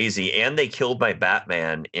fucking crazy. And they killed my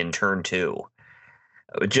Batman in turn 2.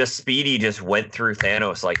 Speedy just went through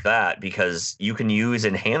Thanos like that because you can use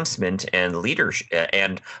enhancement and leadership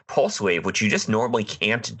and pulse wave, which you just normally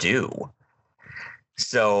can't do.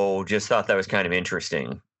 So just thought that was kind of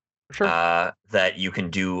interesting. Sure. That you can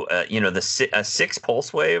do, a 6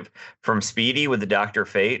 pulse wave from Speedy with the Dr.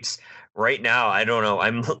 Fates. Right now, I don't know.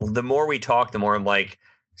 The more we talk, the more I'm like,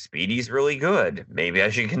 Speedy's really good. Maybe I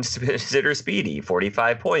should consider Speedy.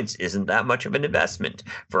 45 points isn't that much of an investment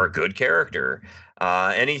for a good character.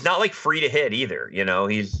 And he's not like free to hit either.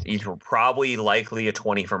 He's probably likely a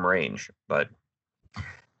 20 from range, but.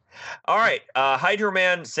 All right,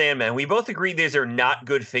 Hydro-Man, Sandman. We both agree these are not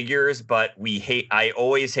good figures, but I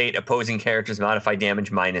always hate opposing characters modified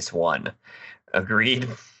damage -1. Agreed?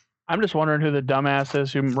 I'm just wondering who the dumbass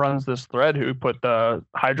is who runs this thread who put the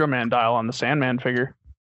Hydro-Man dial on the Sandman figure.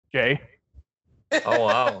 Jay. Oh,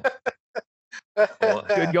 wow.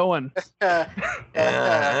 Good going. Yeah,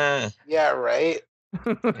 right.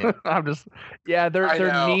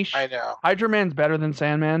 They're niche. I know. Hydro-Man's better than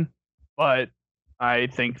Sandman, but I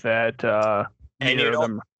think that neither of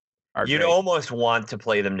them. are You'd great. almost want to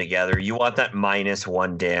play them together. You want that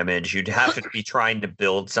 -1 damage. You'd have to be trying to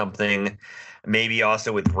build something, maybe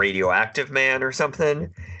also with Radioactive Man or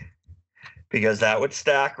something, because that would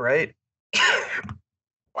stack, right?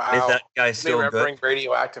 Wow. Is that guy still remembering good?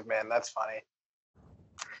 Radioactive Man. That's funny.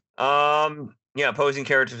 Yeah, opposing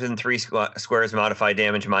characters within 3 squares modify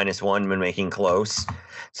damage -1 when making close.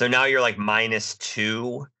 So now you're like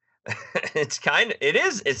 -2.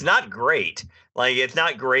 It's not great. Like, it's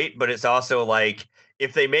not great, but it's also like,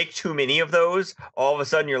 if they make too many of those, all of a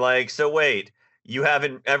sudden you're like, so wait,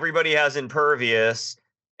 everybody has Impervious,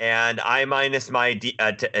 and I minus my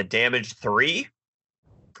damage 3?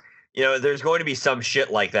 You know, there's going to be some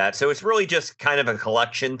shit like that. So it's really just kind of a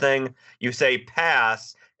collection thing. You say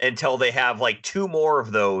pass until they have like 2 more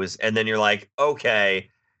of those, and then you're like, okay,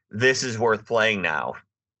 this is worth playing now.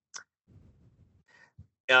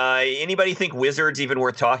 Anybody think Wizard's even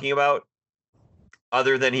worth talking about?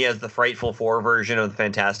 Other than he has the Frightful 4 version of the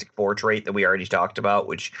Fantastic Four trait that we already talked about,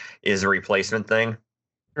 which is a replacement thing.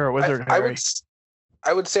 You're a wizard, Harry.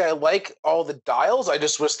 I would say I like all the dials. I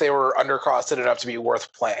just wish they were undercosted enough to be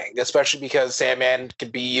worth playing, especially because Sandman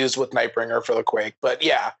could be used with Nightbringer for the Quake. But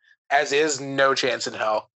yeah, as is, no chance in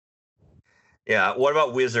hell. Yeah, what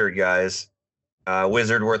about Wizard, guys?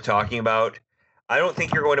 Wizard worth talking about? I don't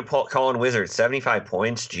think you're going to call in Wizard. 75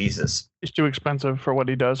 points? Jesus. He's too expensive for what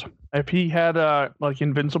he does. If he had like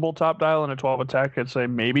Invincible top dial and a 12 attack, I'd say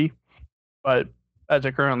maybe. But as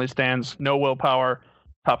it currently stands, no willpower,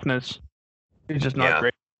 toughness. He's just not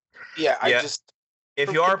great. Yeah,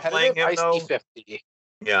 if you are playing him, though, 50.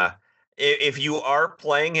 Yeah. If you are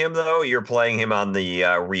playing him, though, you're playing him on the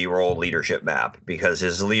reroll leadership map, because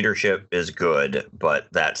his leadership is good, but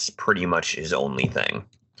that's pretty much his only thing.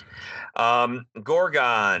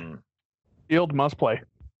 Gorgon. Sealed must play.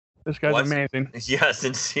 This guy's amazing. Yes,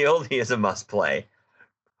 in Sealed, he is a must play.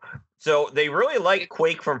 So they really like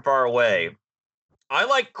Quake from far away. I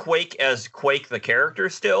like Quake as Quake the character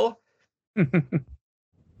still. This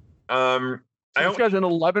guy's an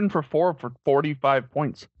 11 for 4 for 45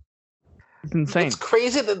 points. It's insane. It's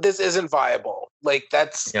crazy that this isn't viable. Like,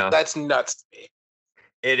 that's nuts to me.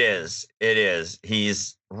 It is.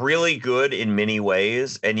 He's really good in many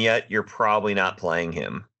ways, and yet you're probably not playing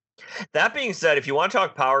him. That being said, if you want to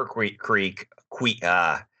talk power creep,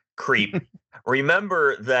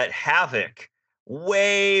 remember that Havoc,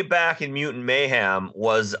 way back in Mutant Mayhem,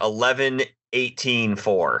 was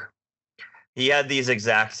 11-18-4. He had these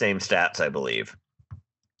exact same stats, I believe.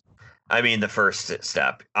 I mean, the first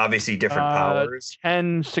step. Obviously, different powers.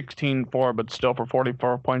 10-16-4, but still for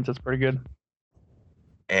 44 points, that's pretty good.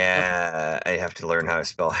 I have to learn how to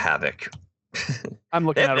spell Havoc. I'm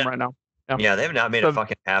looking at him right now. Yeah, they have not made a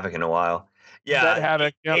fucking Havoc in a while. Yeah, that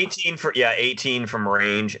Havoc. Yep. 18 from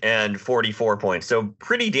range and 44 points. So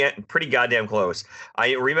pretty goddamn close.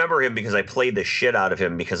 I remember him because I played the shit out of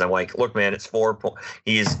him, because I'm like, look, man, it's 4 points.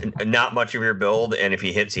 He's not much of your build, and if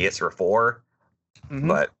he hits for 4. Mm-hmm.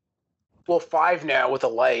 But 5 now with a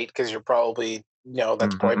light, because you're probably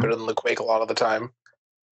that's probably better than the Quake a lot of the time.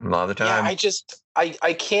 A lot of the time. Yeah,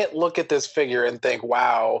 I can't look at this figure and think,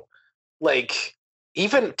 wow, like,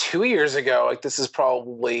 even 2 years ago, like, this is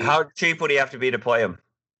probably... How cheap would he have to be to play him?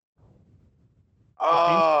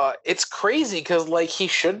 It's crazy, because, like, he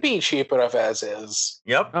should be cheap enough as is.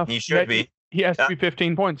 Yep, he should be. He has to be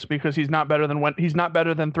 15 points, because he's not better than 3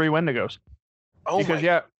 Wendigos.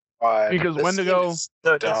 Because Wendigo...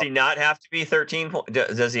 So does he not have to be 13 points?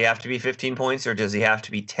 Does he have to be 15 points, or does he have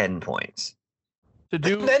to be 10 points? To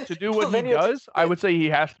do what he does, I would say he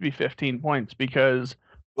has to be 15 points, because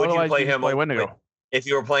would you play him play Wendigo? If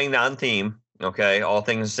you were playing non-theme, okay, all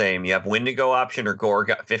things the same, you have Wendigo option or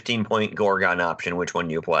Gorgon, 15-point Gorgon option. Which one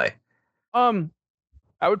do you play? I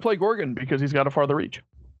would play Gorgon, because he's got a farther reach.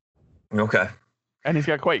 Okay. And he's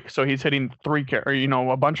got Quake, so he's hitting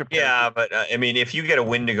a bunch of characters. Yeah, but I mean, if you get a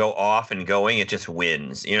Wendigo off and going, it just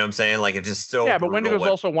wins. You know what I'm saying? Like, it's just so. Yeah, but Wendigo's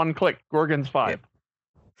also 1 click. Gorgon's 5. Yeah.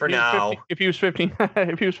 For now, if he was 15,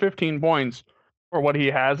 if he was 15 points for what he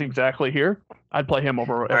has exactly here, I'd play him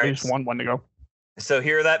over at least one Wendigo. So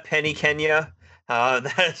hear that, Penny Kenya?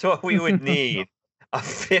 That's what we would need. A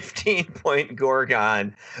 15-point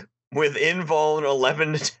Gorgon with invuln,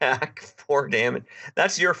 11 attack, 4 damage.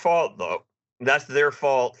 That's your fault, though. That's their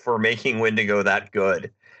fault for making Wendigo that good.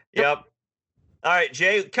 Yep. All right,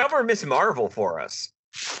 Jay, cover Miss Marvel for us.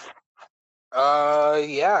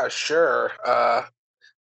 Yeah, sure.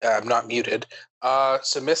 I'm not muted.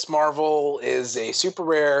 So Miss Marvel is a super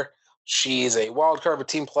rare. She's a wildcard with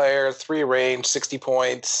team player, 3 range, 60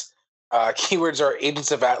 points. Keywords are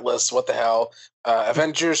Agents of Atlas, what the hell?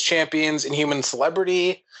 Avengers, Champions, Inhuman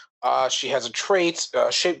Celebrity. She has a trait,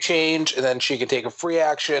 shape change, and then she can take a free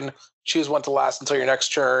action. Choose one to last until your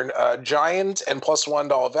next turn. Giant and +1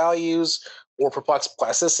 to all values, or perplexed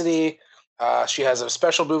plasticity. She has a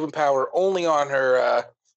special movement power only on her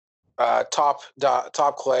top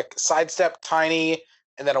click. Sidestep, tiny,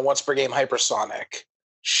 and then a once per game hypersonic.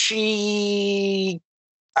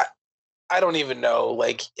 I don't even know.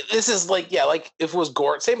 Like, this is like, yeah, like if it was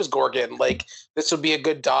same as Gorgon, like this would be a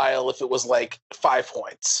good dial if it was like 5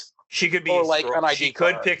 points. She could be or like an ID she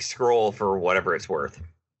card. could pick Scroll for whatever it's worth.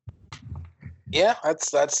 Yeah,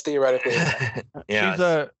 that's theoretically.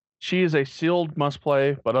 Yeah. She is a sealed must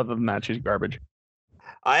play, but other than that, she's garbage.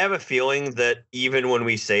 I have a feeling that even when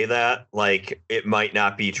we say that, like, it might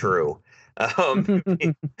not be true.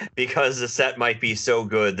 Because the set might be so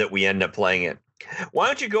good that we end up playing it. Why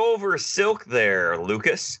don't you go over Silk there,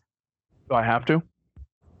 Lucas? Do I have to?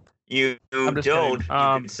 You don't. Kidding. You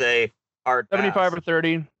can say hard 75 pass. or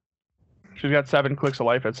 30. She's got 7 clicks of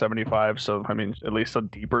life at 75, so I mean, at least a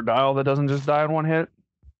deeper dial that doesn't just die in one hit.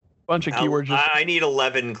 Bunch of keywords. I need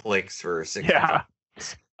 11 clicks for 6. Yeah.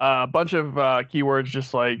 A bunch of keywords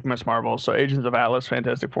just like Miss Marvel. So Agents of Atlas,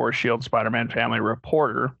 Fantastic Four, S.H.I.E.L.D., Spider-Man, Family,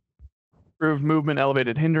 Reporter. Improved movement,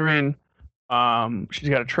 elevated hindering. She's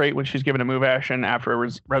got a trait when she's given a move action after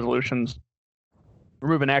resolutions.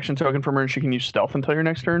 Remove an action token from her, and she can use stealth until your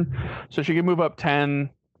next turn. So she can move up 10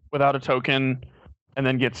 without a token, and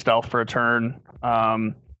then get stealth for a turn.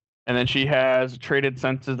 And then she has traded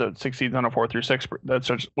senses that succeeds on a 4 through 6,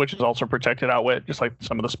 which is also protected outwit, just like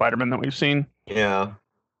some of the Spider-Man that we've seen. Yeah.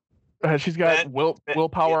 She's got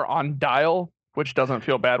willpower on dial, which doesn't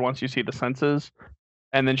feel bad once you see the senses.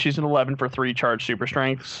 And then she's an 11 for 3 charge super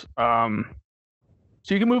strengths.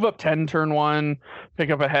 So you can move up 10 turn 1, pick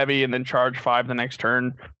up a heavy, and then charge 5 the next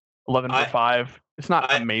turn. 11 for 5. It's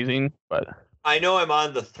not amazing, but I know I'm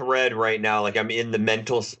on the thread right now. Like, I'm in the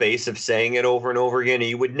mental space of saying it over and over again.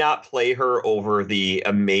 You would not play her over the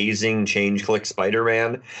amazing change click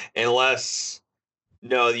Spider-Man unless...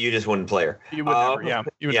 No, you just wouldn't play her. You would never,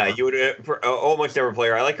 yeah. You would almost never play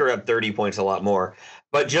her. I like her at 30 points a lot more.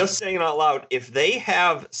 But just saying it out loud, if they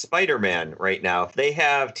have Spider-Man right now, if they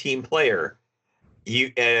have Team Player,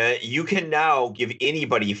 you can now give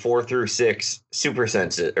anybody 4 through 6 super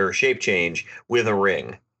senses or shape change with a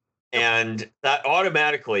ring. And that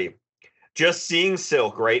automatically, just seeing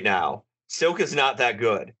Silk right now, Silk is not that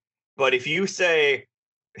good. But if you say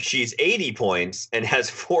she's 80 points and has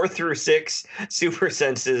 4 through 6 super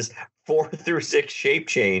senses, 4 through 6 shape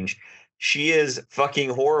change, she is fucking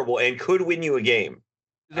horrible and could win you a game.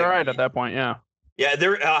 She's all right at that point, yeah. Yeah,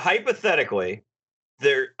 there hypothetically,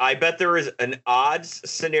 I bet there is an odds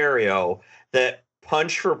scenario that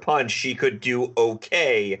punch for punch she could do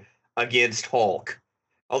okay against Hulk.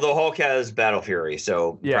 Although Hulk has Battle Fury,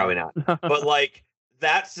 so probably not. But like,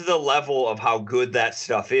 that's the level of how good that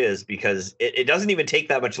stuff is, because it doesn't even take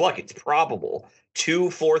that much luck. It's probable. 2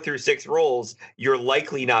 4 through 6 rolls, you're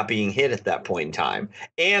likely not being hit at that point in time.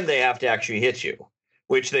 And they have to actually hit you,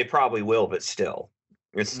 which they probably will, but still.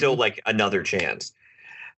 It's still like another chance.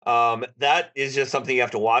 That is just something you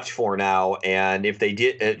have to watch for now. And if they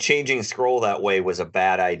did, changing Scroll that way was a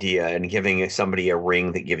bad idea, and giving somebody a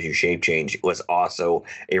ring that gives you shape change was also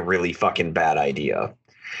a really fucking bad idea.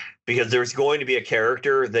 Because there's going to be a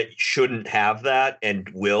character that shouldn't have that and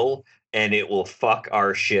it will fuck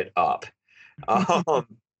our shit up.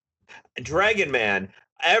 Dragon Man.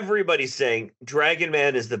 Everybody's saying Dragon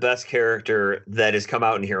Man is the best character that has come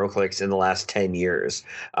out in HeroClix in the last 10 years.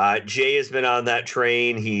 Jay has been on that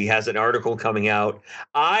train. He has an article coming out.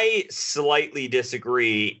 I slightly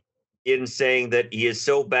disagree in saying that he is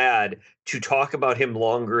so bad to talk about him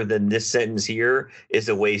longer than this sentence here is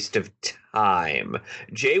a waste of time.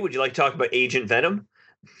 Jay, would you like to talk about Agent Venom?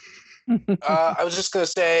 I was just going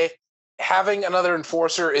to say, having another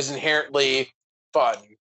Enforcer is inherently fun.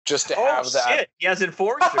 Just to have that. Shit, he has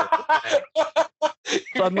Enforcer.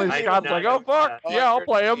 Suddenly Scott's like, oh, fuck. Yeah, I'll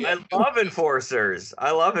play him. I love Enforcers.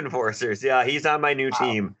 Yeah, he's on my new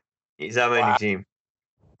team. He's on my new team.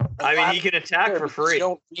 I mean, he can attack for free. You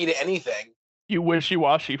don't need anything. You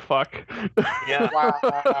wishy-washy fuck. Yeah. Wow.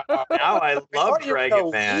 Now I love Dragon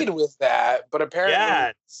Man. Lead with that, but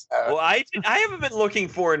apparently, well, I haven't been looking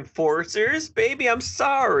for Enforcers, baby. I'm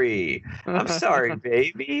sorry,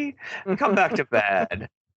 baby. Come back to bed.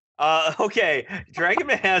 Okay, Dragon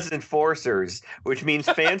Man has Enforcers, which means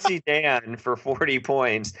Fancy Dan for 40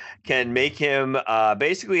 points can make him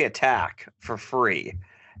basically attack for free.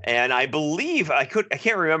 And I believe I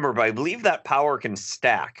can't remember, but I believe that power can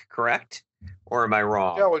stack, correct? Or am I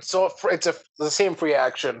wrong? No, it's the same free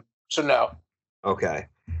action. So no. Okay.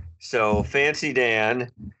 So Fancy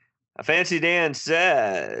Dan Fancy Dan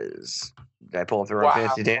says, did I pull up the wrong Wow.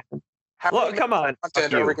 Fancy Dan? How Look, many come on.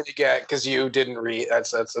 content are we going to get because you didn't read? I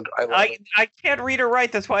love it. I can't read or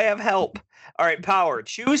write. That's why I have help. All right, Power.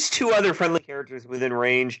 Choose 2 other friendly characters within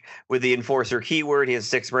range with the Enforcer keyword. He has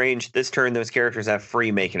 6 range. This turn, those characters have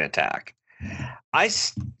free make an attack.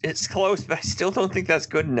 It's close, but I still don't think that's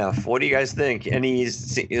good enough. What do you guys think? And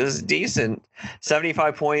he's decent.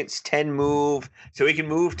 75 points, 10 move. So he can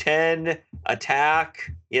move 10,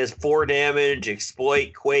 attack. He has 4 damage,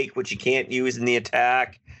 exploit, quake, which you can't use in the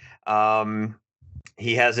attack.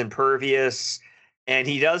 He has impervious. And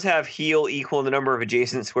he does have heal equal the number of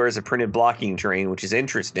adjacent squares of printed blocking terrain, which is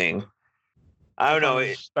interesting. I don't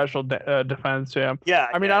know. Special defense, yeah. Yeah.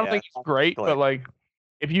 I mean, I don't think it's great, but like,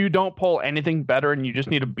 if you don't pull anything better and you just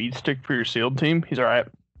need a beat stick for your sealed team, he's all right.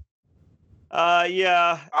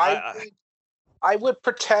 Yeah. I would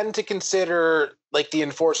pretend to consider like the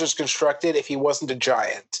Enforcer's constructed if he wasn't a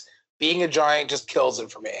giant. Being a giant just kills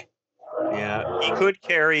it for me. Yeah. He could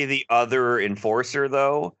carry the other Enforcer,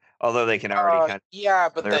 though. Although they can already Yeah,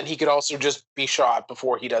 but then he could also just be shot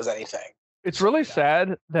before he does anything. It's really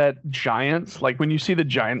sad that giants, like when you see the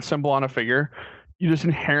giant symbol on a figure, you just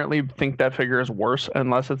inherently think that figure is worse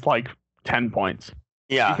unless it's like 10 points.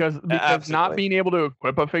 Yeah. Because not being able to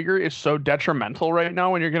equip a figure is so detrimental right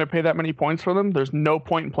now when you're going to pay that many points for them. There's no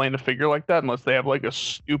point in playing a figure like that unless they have like a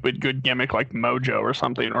stupid good gimmick like Mojo or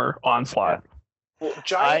something or Onslaught. Well,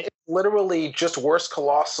 giant is literally just worse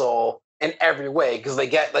Colossal in every way because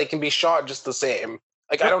they can be shot just the same.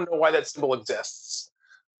 Like I don't know why that symbol exists.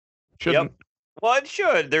 Shouldn't. Yep. Well, it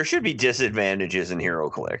should. There should be disadvantages in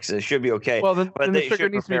HeroClix. It should be okay. Well, then this figure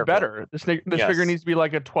should needs to be better. This figure needs to be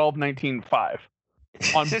like a 12-19-5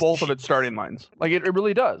 on both of its starting lines. Like it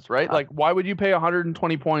really does, right? Like why would you pay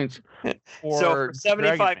 120 points for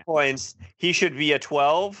 75 points, he should be a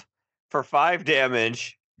 12 for 5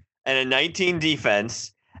 damage and a 19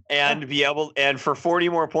 defense and for 40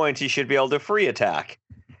 more points he should be able to free attack.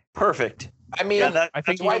 Perfect. I mean, I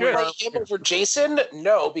think why would I him over Jason?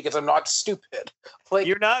 No, because I'm not stupid. Like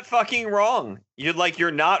you're not fucking wrong.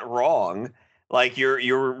 You're not wrong. Like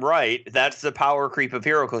you're right. That's the power creep of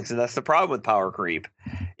HeroClix, and that's the problem with power creep,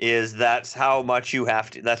 is that's how much you have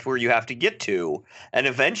to. That's where you have to get to, and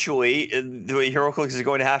eventually, the HeroClix is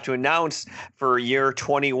going to have to announce for year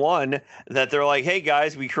 21 that they're like, "Hey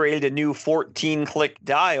guys, we created a new 14-click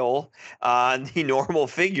dial on the normal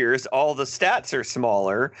figures. All the stats are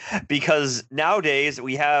smaller because nowadays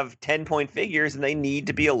we have 10-point figures and they need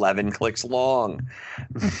to be 11 clicks long."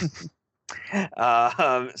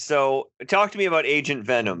 So talk to me about Agent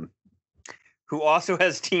Venom, who also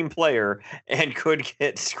has team player and could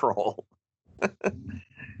get scroll. Who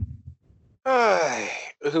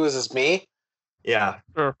is this? Me? Yeah.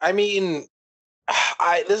 Sure. I mean,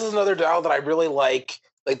 this is another dial that I really like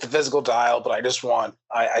the physical dial, but I just want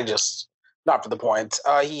I just not for the point.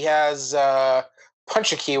 He has a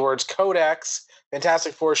bunch of keywords: Codex,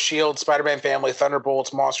 Fantastic Four, Shield, Spider-Man Family,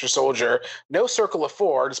 Thunderbolts, Monster Soldier. No Circle of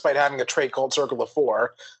Four, despite having a trait called Circle of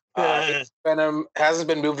Four. Venom hasn't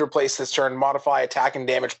been moved or replaced this turn. Modify attack and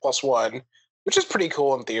damage +1, which is pretty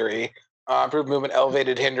cool in theory. Improved movement,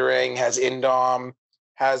 elevated hindering, has Indom,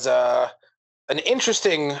 has an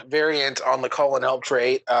interesting variant on the Call and Help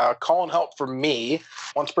trait. Call and Help for me,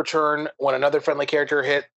 once per turn, when another friendly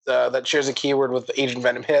character that shares a keyword with Agent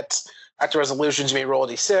Venom hits. After resolutions, you may roll a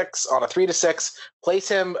d6. On a 3-6, place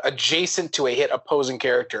him adjacent to a hit opposing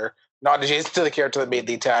character, not adjacent to the character that made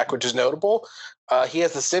the attack, which is notable. He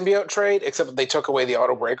has the symbiote trait, except that they took away the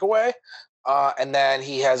auto breakaway. And then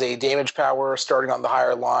he has a damage power starting on the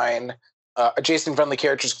higher line. Adjacent friendly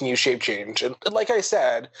characters can use shape change. And like I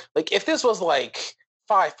said, if this was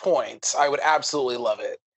 5 points, I would absolutely love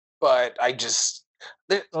it. But I just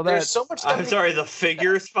there's so much. I'm sorry, the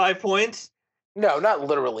figure's 5 points. No, not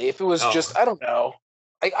literally. If it was just, I don't know.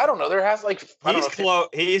 I don't know. There has he's close.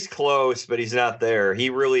 He's close, but he's not there. He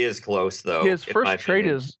really is close, though. His first trait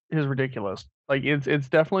is ridiculous. It's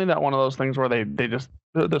definitely that one of those things where they just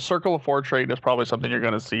the Circle of Four trait is probably something you're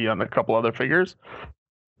going to see on a couple other figures.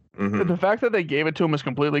 Mm-hmm. The fact that they gave it to him is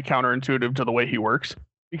completely counterintuitive to the way he works,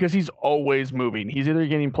 because he's always moving. He's either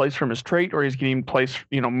getting placed from his trait or he's getting placed,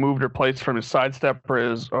 moved or placed from his sidestep or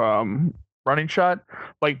his running shot.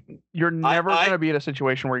 You're never going to be in a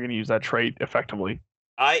situation where you're going to use that trait effectively.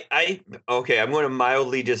 Okay, I'm going to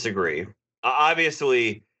mildly disagree.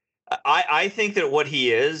 Obviously, I think that what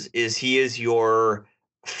he is your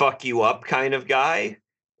fuck you up kind of guy,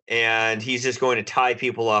 and he's just going to tie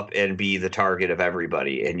people up and be the target of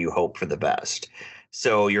everybody, and you hope for the best.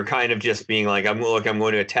 So you're kind of just being like, I'm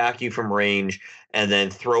going to attack you from range and then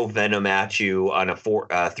throw Venom at you on a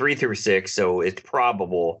 3-6, so it's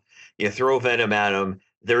probable You throw Venom at them.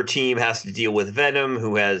 Their team has to deal with Venom,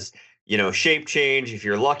 who has, shape change. If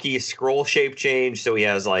you're lucky, scroll shape change. So he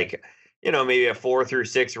has like, maybe a 4 through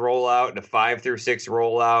 6 rollout and a 5 through 6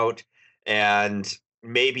 rollout. And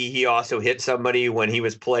maybe he also hit somebody when he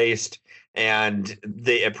was placed. And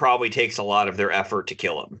it probably takes a lot of their effort to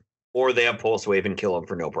kill him. Or they have Pulse Wave and kill him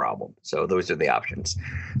for no problem. So those are the options.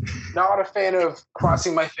 Not a fan of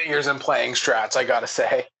crossing my fingers and playing strats, I gotta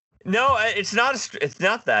say. No, it's not. It's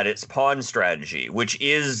not that. It's pawn strategy, which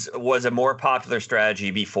was a more popular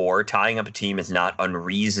strategy before. Tying up a team is not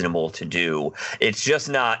unreasonable to do. It's just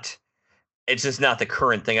not the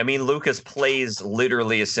current thing. I mean, Lucas plays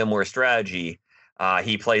literally a similar strategy.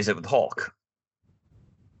 He plays it with Hulk.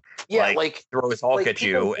 Yeah, throws Hulk at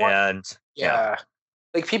you, and yeah.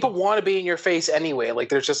 Like, people want to be in your face anyway. Like,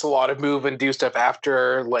 there's just a lot of move and do stuff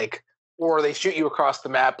after, like, or they shoot you across the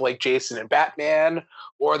map like Jason and Batman,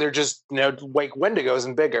 or they're just, like Wendigos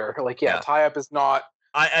and bigger. Like, tie up is not.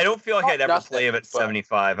 I don't feel like I'd ever play him at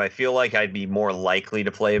 75. I feel like I'd be more likely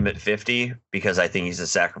to play him at 50 because I think he's a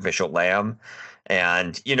sacrificial lamb.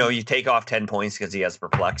 And, you take off 10 points because he has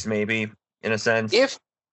perplex, maybe, in a sense.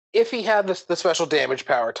 If he had the special damage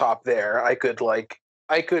power top there, I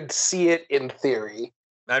could see it in theory.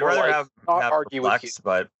 I'd rather have argue perplex, with you.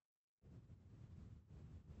 but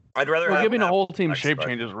I'd rather giving a whole team shape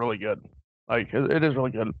change is really good. Like, it is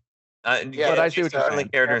really good. But I see what you're saying.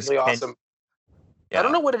 Characters awesome. I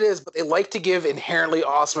don't know what it is, but they like to give inherently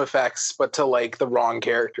awesome effects, but to like the wrong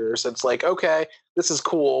characters. It's like, okay, this is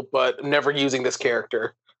cool, but I'm never using this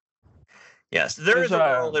character. Yes, there is a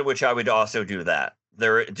world in which I would also do that.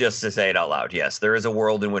 Just to say it out loud, yes, there is a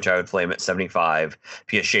world in which I would play him at 75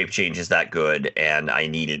 because shape change is that good and I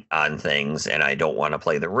need it on things and I don't want to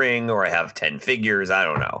play the ring or I have 10 figures. I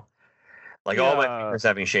don't know. Like all my figures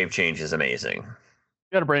having shape change is amazing.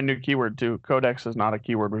 You got a brand new keyword too. Codex is not a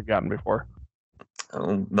keyword we've gotten before.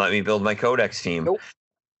 Let me build my Codex team. Nope.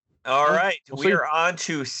 All right, we are on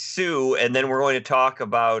to Sue, and then we're going to talk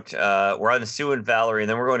about we're on to Sue and Valerie, and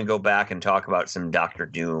then we're going to go back and talk about some Dr.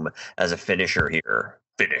 Doom as a finisher here.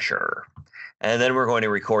 And then we're going to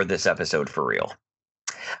record this episode for real.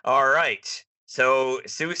 All right, so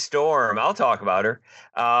Sue Storm, I'll talk about her.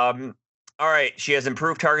 All right, she has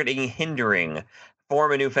improved targeting hindering.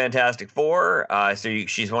 Form a new Fantastic Four.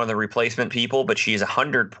 She's one of the replacement people, but she's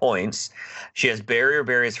 100 points. She has Barrier.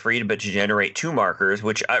 Barrier is free, but to generate 2 markers,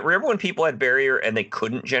 which I remember when people had Barrier and they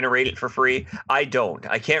couldn't generate it for free. I don't.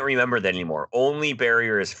 I can't remember that anymore. Only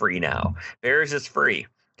Barrier is free now. Barrier is free.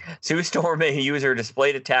 Sue Storm may use her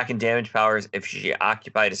displayed attack and damage powers if she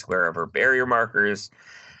occupied a square of her Barrier markers.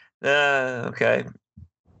 Okay.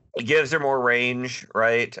 It gives her more range,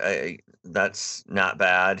 right? That's not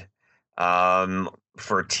bad.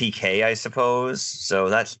 For TK, I suppose. So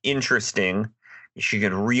that's interesting. She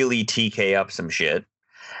can really TK up some shit.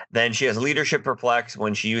 Then she has Leadership Perplex.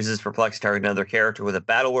 When she uses Perplex, target another character with a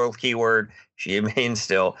Battle World keyword. She remains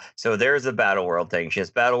still. So there's the Battle World thing. She has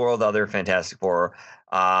Battle World, other Fantastic Four,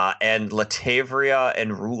 and Latavria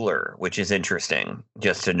and Ruler, which is interesting,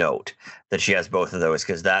 just to note that she has both of those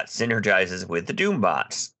because that synergizes with the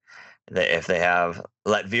Doombots. If they have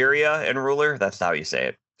Latveria and Ruler, that's how you say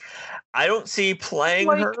it. I don't see playing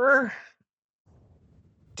her.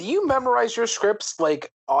 Do you memorize your scripts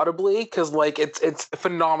like audibly? Because like it's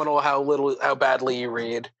phenomenal how badly you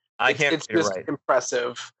read. It's just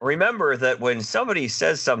impressive. Remember that when somebody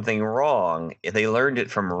says something wrong, they learned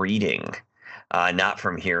it from reading, not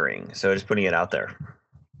from hearing. So just putting it out there.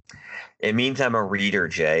 It means I'm a reader,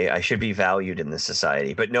 Jay. I should be valued in this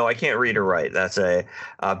society. But no, I can't read or write. That's a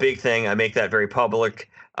big thing. I make that very public.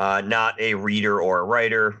 Not a reader or a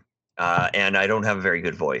writer. And I don't have a very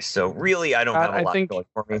good voice. So really, I don't have a lot going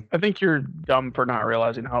for me. I think you're dumb for not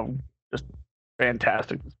realizing how just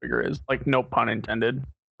fantastic this figure is. Like, no pun intended.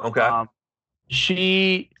 Okay.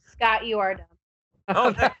 Scott, you are dumb.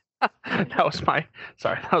 Oh, that was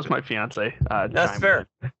my fiance. That's fair.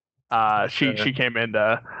 She came in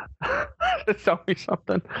to tell me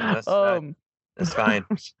something. That's fine.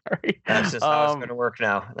 I'm sorry. That's just how it's going to work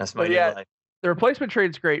now. That's my new life. The replacement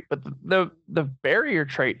trade's great, but the barrier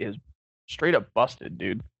trait is straight up busted,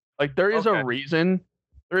 dude. Like there is a reason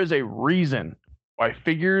why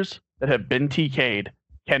figures that have been TK'd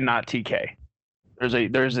cannot TK.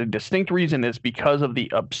 There's a distinct reason. It's because of the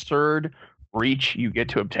absurd reach you get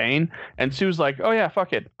to obtain. And Sue's like, oh yeah,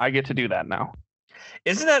 fuck it, I get to do that now.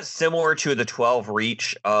 Isn't that similar to the 12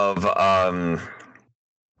 reach of sorry,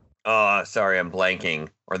 I'm blanking,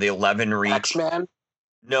 or the 11 reach? X-Man?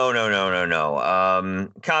 No.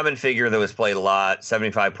 Common figure that was played a lot,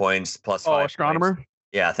 75 points plus 5 Astronomer? points.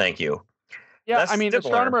 Yeah, thank you. Yeah, That's I mean, similar.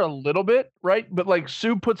 Astronomer a little bit, right? But like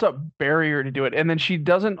Sue puts up barrier to do it, and then she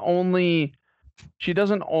doesn't only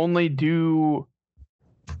do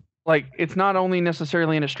like it's not only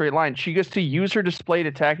necessarily in a straight line. She gets to use her displayed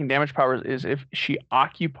attack and damage powers is if she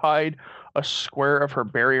occupied a square of her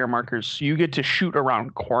barrier markers. So you get to shoot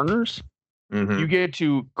around corners. Mhm. You get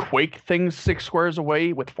to quake things 6 squares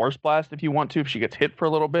away with Force Blast if you want to. If she gets hit for a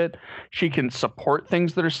little bit, she can support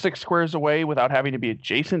things that are 6 squares away without having to be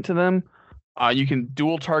adjacent to them. You can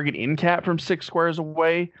dual target Incat from 6 squares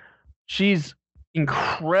away. She's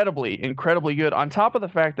incredibly good. On top of the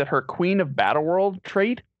fact that her Queen of Battleworld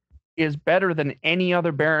trait is better than any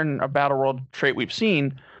other Baron of Battleworld trait we've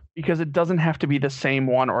seen because it doesn't have to be the same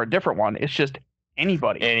one or a different one. It's just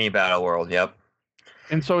anybody. Any battle world, yep.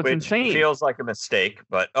 And so it's Which insane. feels like a mistake,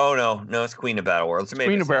 but no, it's Queen of Battle Worlds.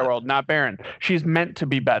 Queen of Battleworld, not Baron. She's meant to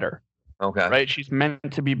be better. Okay. Right? She's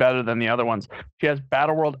meant to be better than the other ones. She has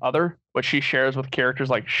Battleworld Other, which she shares with characters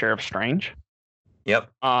like Sheriff Strange. Yep.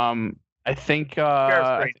 I think Sheriff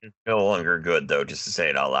Strange is no longer good though, just to say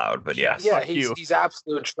it out loud. But yeah. Yeah, Fuck you. he's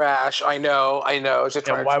absolute trash. I know. Just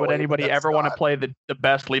Yeah, why would anybody ever want to play the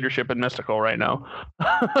best leadership in Mystical right now?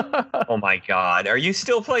 Oh my god. Are you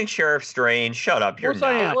still playing Sheriff Strange? Shut up, you're Of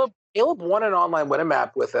course I am. not. Caleb won an online win a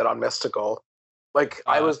map with it on Mystical. Like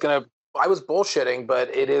I was bullshitting,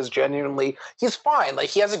 but it is genuinely he's fine. Like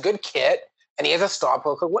he has a good kit and he has a stop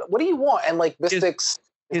hook. Like, what do you want? And like Mystics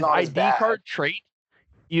is His not as ID bad. card trait,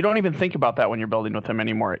 you don't even think about that when you're building with him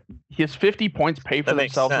anymore. His 50 points pay for That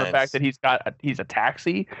makes themselves in the sense. fact that he's a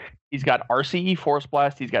taxi, he's got RCE Force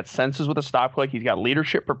Blast, he's got senses with a stop click, he's got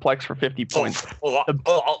leadership perplex for 50 points.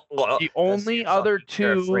 The only other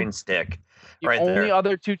Sheriff two Strange stick. The right only there.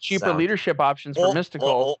 other two cheaper Sound. leadership options for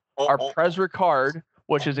Mystical are Prez Ricard,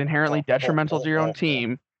 which is inherently detrimental to your own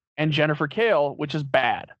team, and Jennifer Kale, which is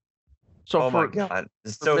bad. So Oh my for, god.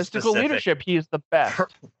 It's for so mystical specific. leadership, he is the best.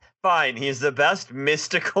 Fine, he's the best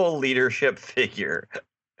mystical leadership figure.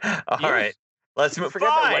 All He is. right. Let's You move. forget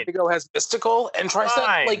that Fine. Wendigo has Mystical and tries to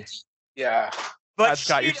Fine. like yeah. But God,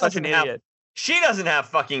 Scott, she you're such an doesn't have- idiot. She doesn't have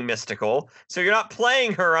fucking mystical, so you're not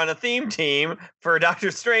playing her on a theme team for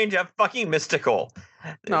Doctor Strange to have fucking mystical.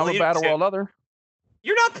 No, the Battle World Other.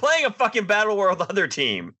 You're not playing a fucking Battle World other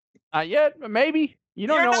team. Not yet, but maybe. You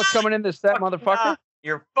don't You're know what's not. coming in this set, Fucking motherfucker. not.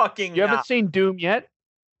 You're fucking You haven't not. seen Doom yet.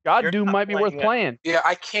 God, You're Doom not might be worth playing it. playing. Yeah,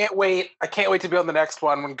 I can't wait. I can't wait to be on the next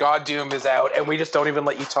one when God Doom is out and we just don't even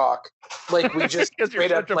let you talk. Like we just Because you're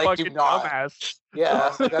straight up such a like do fucking not. dumbass. Yeah,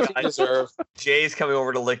 that's what you deserve. Jay's coming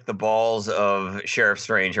over to lick the balls of Sheriff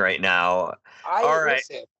Strange right now. All right.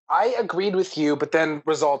 Listen, I agreed with you, but then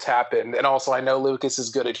results happened, and also I know Lucas is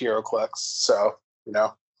good at HeroClix, so you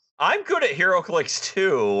know. I'm good at HeroClix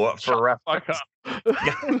too, for reference. Fuck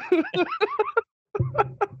up.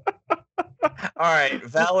 All right,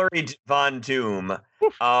 Valerie Von Doom.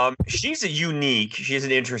 She's she's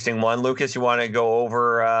an interesting one. Lucas, you want to go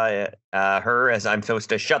over her as I'm supposed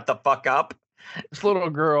to shut the fuck up? This little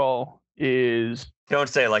girl is. Don't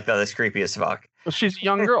say it like that. That's creepy as fuck. Well, she's a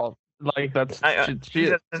young girl. Like that's she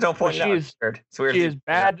is. There's no point. she in that. is- It's weird. It's weird. She is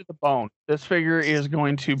bad to the bone. This figure is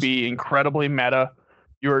going to be incredibly meta.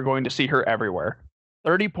 You are going to see her everywhere.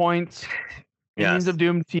 30 points. Minions Yes. of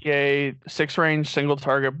Doom TA, 6 range, single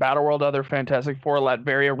target, Battle World Other, Fantastic Four,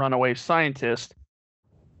 Latveria, Runaway Scientist.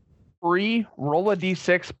 Free, roll a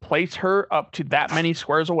d6, place her up to that many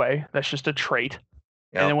squares away. That's just a trait.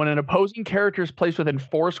 Yep. And then when an opposing character is placed within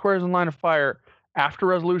 4 squares in line of fire, after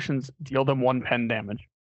resolutions, deal them 1 pen damage.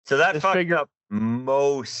 So that this fucked figure- up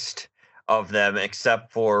most of them,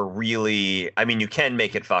 except for really. I mean, you can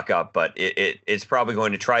make it fuck up, but it's probably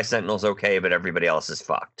going to try Sentinels okay, but everybody else is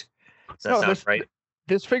fucked. Does that No, sound this- right?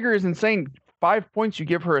 This figure is insane. 5 points, you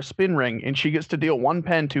give her a spin ring, and she gets to deal 1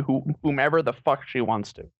 pen to whomever the fuck she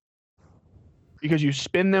wants to. Because you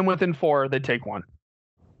spin them within 4, they take 1.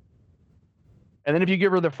 And then if you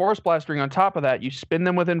give her the Force Blast ring on top of that, you spin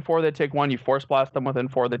them within 4, they take 1. You Force Blast them within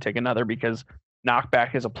 4, they take another, because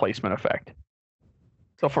knockback is a placement effect.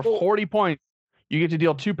 So for 40 points, you get to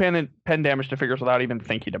deal 2 pen damage to figures without even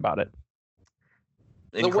thinking about it.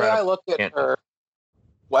 The way I look at her,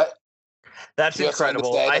 what? That's You have something to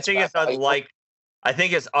incredible. say? I That's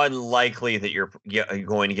think it's fine. unlikely that you're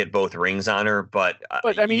going to get both rings on her, but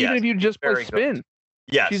But I mean, yes, even if you just play very good. spin,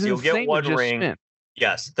 yes, she's you'll insane get to one just ring. spin.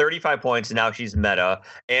 Yes, 35 points, and now she's meta,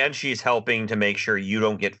 and she's helping to make sure you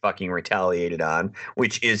don't get fucking retaliated on,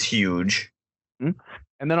 which is huge. And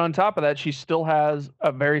then on top of that, she still has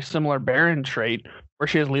a very similar Baron trait where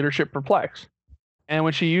she has Leadership Perplex. And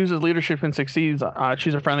when she uses Leadership and succeeds,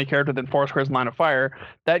 she's a friendly character within 4 squares in line of fire.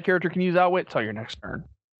 That character can use Outwit till your next turn.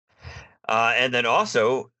 And then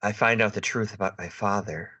also, I find out the truth about my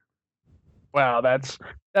father. Wow, that's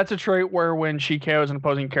a trait where when she KOs an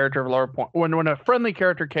opposing character of lower point, when a friendly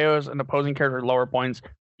character KOs an opposing character at lower points,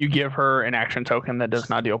 you give her an action token that does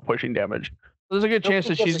not deal pushing damage. So there's a good chance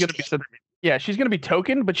that she's going to be she's going to be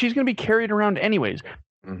tokened, but she's going to be carried around anyways.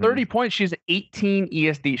 30 points, she's 18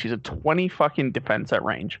 ESD. She's a 20 fucking defense at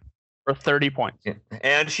range for 30 points. Yeah.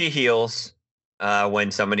 And she heals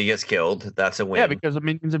when somebody gets killed. That's a win. Yeah, because of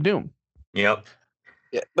Minions of Doom. Yep.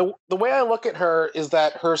 Yeah, the way I look at her is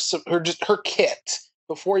that her kit,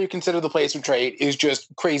 before you consider the placement trait, is just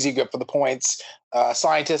crazy good for the points.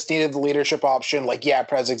 Scientists needed the leadership option. Like, yeah,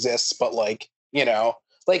 Prez exists, but like, you know,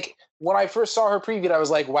 like when I first saw her preview, I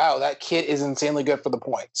was like, wow, that kit is insanely good for the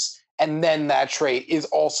points. And then that trait is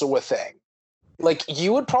also a thing. Like,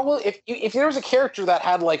 you would probably, if there was a character that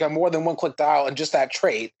had like a more than one click dial and just that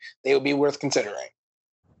trait, they would be worth considering.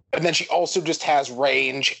 And then she also just has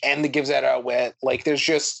range and the gives that outwit. Like, there's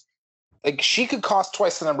just like she could cost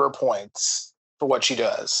twice the number of points for what she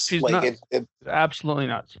does. She's like nuts. Absolutely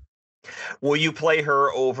nuts. Will you play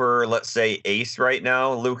her over, let's say, Ace right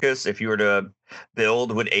now, Lucas? If you were to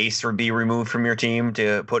build, would Ace be removed from your team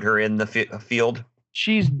to put her in the field?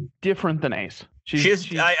 She's different than Ace.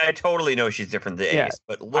 I totally know she's different than Ace,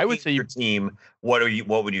 but looking at your team, what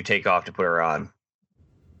would you take off to put her on?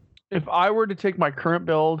 If I were to take my current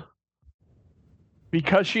build,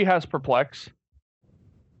 because she has Perplex,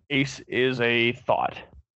 Ace is a thought.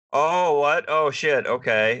 Oh, what? Oh, shit.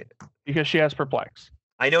 Okay. Because she has Perplex.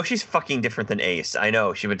 I know she's fucking different than Ace. I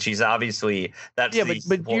know but she's obviously that's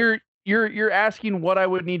but you're asking what I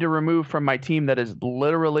would need to remove from my team that is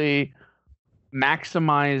literally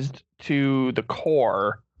maximized to the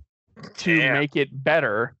core to make it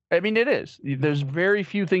better. I mean, it is. There's very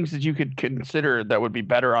few things that you could consider that would be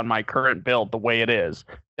better on my current build the way it is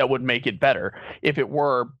that would make it better. If it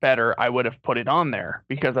were better, I would have put it on there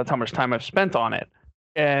because that's how much time I've spent on it.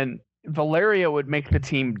 And Valeria would make the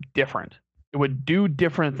team different. It would do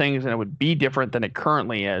different things and it would be different than it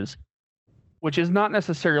currently is, which is not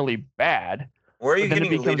necessarily bad. Where are you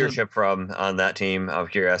getting leadership from on that team, out of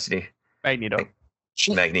curiosity? Magneto.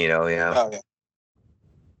 Magneto, yeah. Oh, yeah.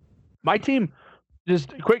 My team,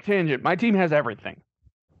 just a quick tangent, my team has everything.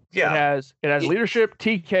 Yeah. It has leadership,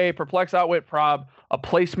 TK, Perplex, Outwit, Prob, a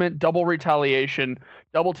placement, double retaliation,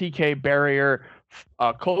 double TK, barrier,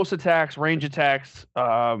 close attacks, range attacks.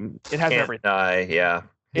 It has everything. Yeah.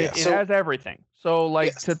 It has everything. So,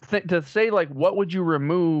 like, to say, like, what would you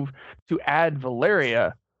remove to add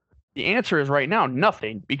Valeria? The answer is right now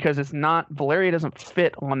nothing, because Valeria doesn't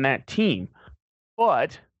fit on that team.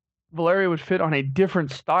 But Valeria would fit on a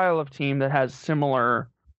different style of team that has similar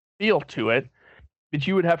feel to it, but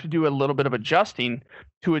you would have to do a little bit of adjusting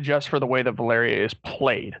to adjust for the way that Valeria is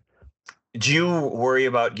played. Do you worry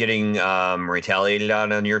about getting retaliated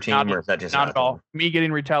on your team, or is that just not at all? Me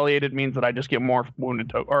getting retaliated means that I just get more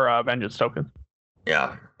wounded or vengeance tokens.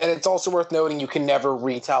 Yeah, and it's also worth noting you can never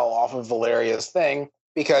retell off of Valeria's thing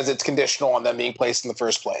because it's conditional on them being placed in the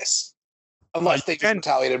first place, unless they just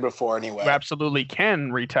retaliated before anyway. You absolutely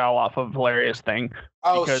can retell off of Valeria's thing.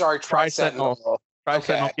 Oh, sorry, Tri-Sentinel.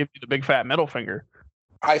 Tri-Sentinel gives you the big fat middle finger.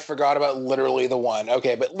 I forgot about literally the one.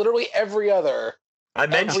 Okay, but literally every other. I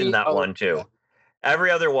mentioned that one too.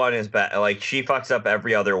 Every other one is bad. Like, she fucks up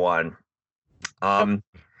every other one.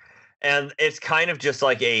 And it's kind of just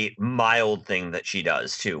like a mild thing that she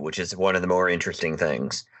does too, which is one of the more interesting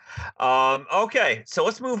things. Okay, so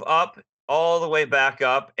let's move up all the way back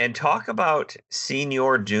up and talk about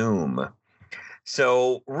Senior Doom.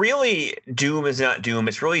 So really, Doom is not Doom.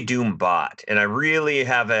 It's really Doombot. And I really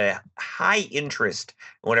have a high interest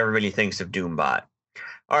in what everybody thinks of Doombot.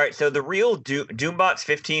 All right, so the real Doombot's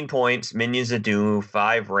 15 points, Minions of Doom,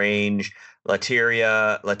 5 range,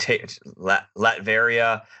 Latveria,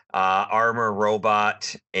 Armor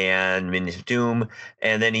Robot, and Minions of Doom.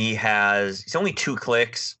 And then he's only 2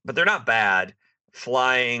 clicks, but they're not bad.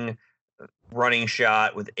 Flying, running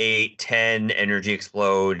shot with 8, 10, energy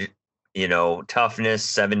explode, toughness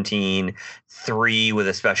 17, 3 with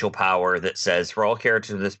a special power that says for all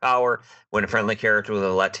characters with this power, when a friendly character with a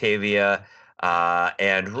Latveria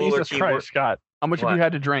and ruler Jesus Christ, Scott. How much have you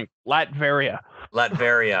had to drink? Latveria.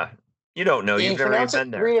 You don't know. You've never even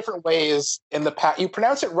been there. 3 different ways in the past. You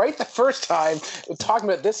pronounce it right the first time talking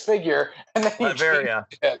about this figure, and then Latveria.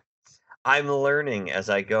 I'm learning as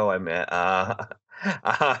I go. I'm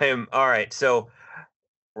all right. So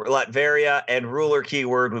Latveria and ruler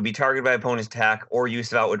keyword would be targeted by opponent's attack or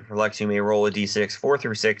use of outward perplex. You may roll a d6 4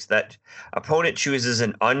 through 6. That opponent chooses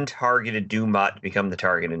an untargeted Doombot to become the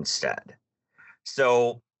target instead.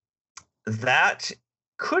 So that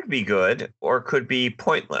could be good or could be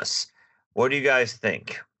pointless. What do you guys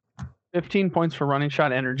think? 15 points for running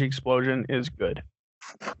shot, energy explosion is good.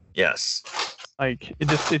 Yes. Like it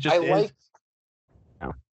just I is. like.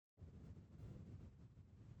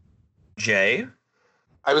 Jay?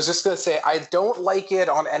 I was just gonna say I don't like it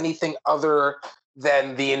on anything other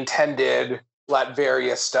than the intended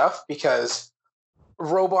Latveria stuff because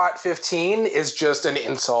Robot 15 is just an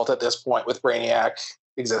insult at this point with Brainiac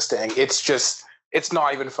existing. It's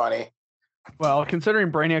not even funny. Well,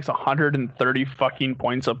 considering Brainiac's 130 fucking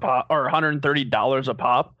points a pop or $130 a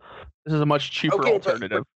pop, this is a much cheaper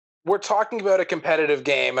alternative. We're talking about a competitive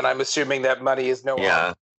game, and I'm assuming that money is no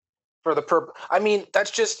longer for the purpose. I mean,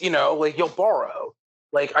 that's just like you'll borrow.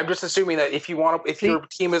 Like I'm just assuming that if your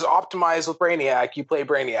team is optimized with Brainiac, you play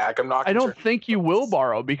Brainiac. I don't think you will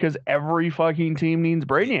borrow because every fucking team needs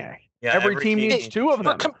Brainiac. Yeah, every team needs two of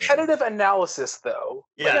them. For competitive analysis, though.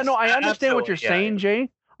 Yeah, no, I understand what you're saying, Jay.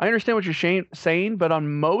 I understand what you're saying, but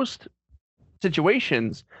on most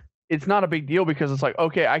situations, it's not a big deal because it's like,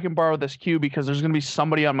 okay, I can borrow this queue because there's going to be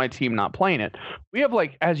somebody on my team not playing it. We have,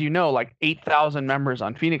 like, as you know, like 8,000 members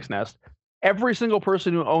on Phoenix Nest. Every single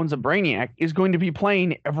person who owns a Brainiac is going to be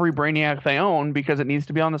playing every Brainiac they own because it needs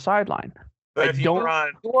to be on the sideline. But if you're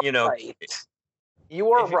on, right.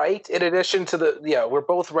 You are right. In addition to we're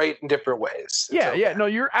both right in different ways. No,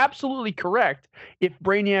 you're absolutely correct. If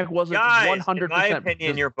Brainiac wasn't 100%, in my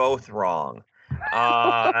opinion, you're both wrong.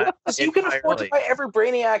 You can afford to buy every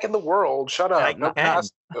Brainiac in the world. Shut up.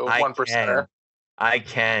 I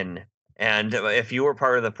can. And if you were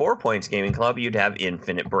part of the 4 Points Gaming Club, you'd have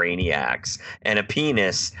infinite Brainiacs and a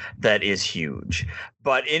penis that is huge.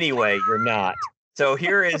 But anyway, you're not. So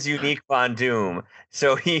here is Unique Von Doom.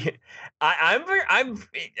 So I'm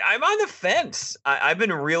on the fence. I've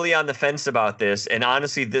been really on the fence about this, and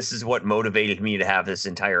honestly, this is what motivated me to have this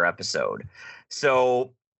entire episode.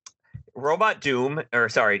 So, Unique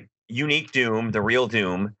Doom, the real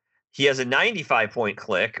Doom, he has a 95-point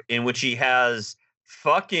click in which he has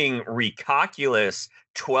fucking Recalculus,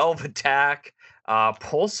 12 attack,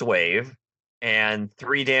 Pulse Wave, and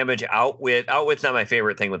 3 damage Outwit. Outwit's not my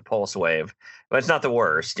favorite thing with Pulse Wave, but it's not the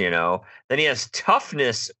worst, Then he has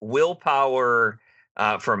Toughness, Willpower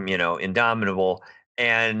from, Indomitable,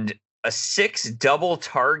 and a 6 double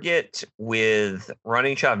target with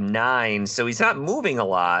running shot of 9. So he's not moving a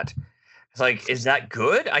lot. It's like, is that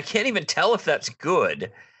good? I can't even tell if that's good.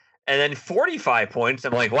 And then 45 points.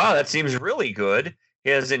 I'm like, wow, that seems really good.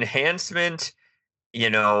 He has enhancement,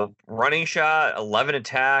 running shot, 11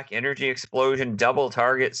 attack, energy explosion, double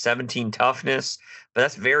target, 17 toughness. But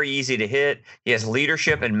that's very easy to hit. He has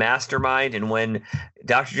leadership and mastermind. And when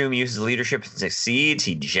Dr. Doom uses leadership and succeeds,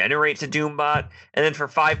 he generates a Doombot. And then for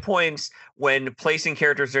 5 points, when placing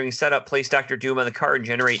characters during setup, place Dr. Doom on the card and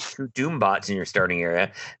generate 2 Doombots in your starting area.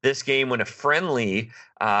 This game, when a friendly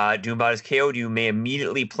Doombot is KO'd, you may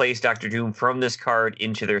immediately place Dr. Doom from this card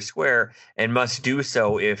into their square and must do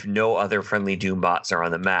so if no other friendly Doombots are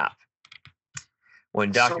on the map.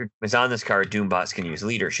 When Dr. Doom is on this card, Doombots can use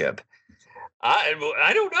leadership.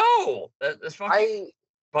 I don't know. That's fucking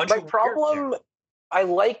bunch of problem.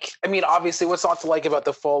 Obviously, what's not to like about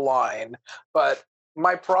the full line, but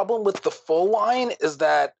my problem with the full line is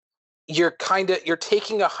that you're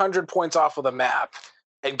taking 100 points off of the map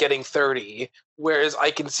and getting 30, whereas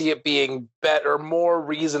I can see it being better, more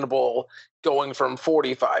reasonable going from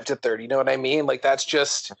 45 to 30. You know what I mean? Like that's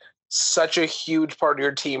just such a huge part of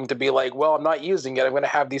your team to be like, well, I'm not using it. I'm going to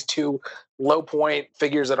have these 2 low point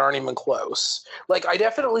figures that aren't even close. Like I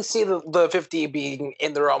definitely see the 50 being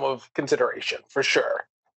in the realm of consideration for sure.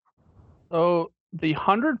 So the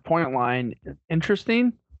 100-point line is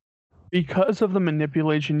interesting because of the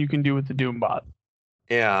manipulation you can do with the Doombot.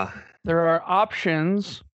 Yeah. There are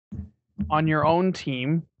options on your own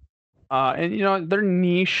team, and they're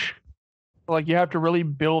niche. Like you have to really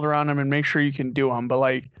build around them and make sure you can do them. But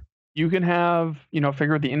like you can have,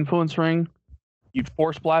 figure out the influence ring. You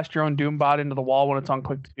force blast your own Doombot into the wall when it's on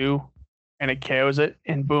click 2, and it KOs it,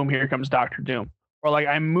 and boom, here comes Dr. Doom. Or like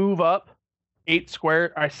I move up 8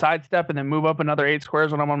 squares, I sidestep and then move up another 8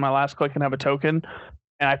 squares when I'm on my last click and have a token,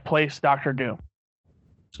 and I place Dr. Doom.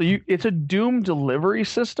 So it's a Doom delivery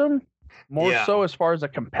system, more so as far as the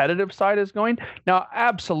competitive side is going. Now,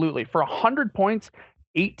 absolutely, for 100 points,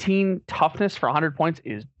 18 toughness for 100 points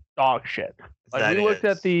is dog shit. Like we looked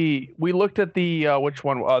at the which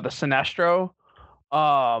one? The Sinestro,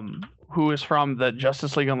 who is from the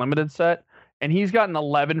Justice League Unlimited set, and he's got an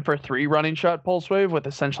 11 for 3 running shot pulse wave with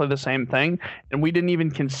essentially the same thing. And we didn't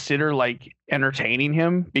even consider like entertaining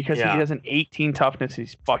him because he has an 18 toughness.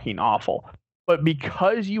 He's fucking awful. But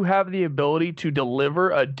because you have the ability to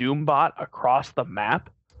deliver a Doombot across the map,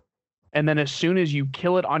 and then as soon as you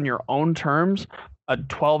kill it on your own terms, a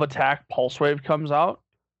 12 attack Pulse Wave comes out,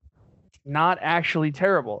 not actually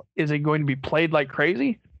terrible. Is it going to be played like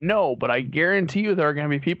crazy? No, but I guarantee you there are going to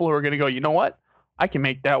be people who are going to go, you know what? I can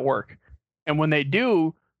make that work. And when they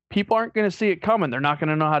do, people aren't going to see it coming. They're not going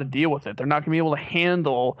to know how to deal with it. They're not going to be able to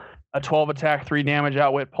handle a 12 attack, 3 damage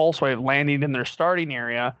outwit Pulse Wave landing in their starting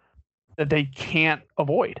area that they can't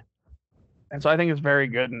avoid. And so I think it's very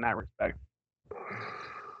good in that respect.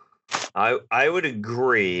 I would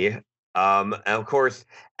agree. And of course,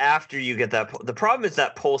 after you get that, the problem is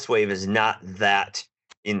that Pulse Wave is not that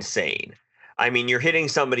insane. I mean, you're hitting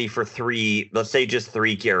somebody for 3, let's say just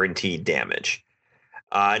 3 guaranteed damage.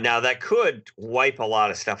 Now that could wipe a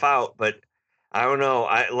lot of stuff out, but I don't know.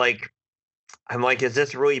 I'm like, is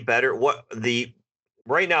this really better?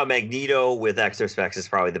 Right now, Magneto with Exospecs is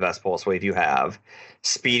probably the best Pulse Wave you have.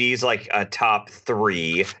 Speedy's like a top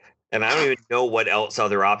 3. And I don't even know what else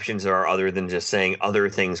other options are other than just saying other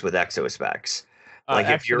things with Exospecs. Like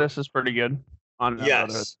Exodus is pretty good on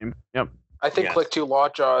another team. Yep. I think Click 2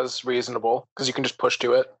 Lockjaw is reasonable because you can just push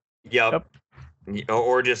to it. Yep.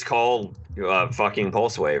 Or just call fucking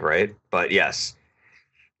Pulse Wave, right? But yes.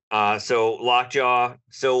 So Lockjaw.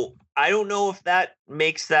 So I don't know if that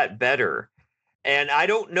makes that better. And I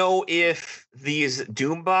don't know if these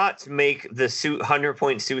Doombots make the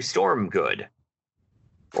 100-point Sue Storm good.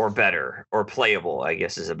 Or better, or playable, I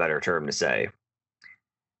guess is a better term to say.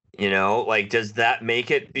 You know, like, does that make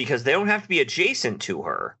it? Because they don't have to be adjacent to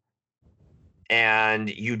her. And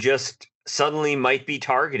you just suddenly might be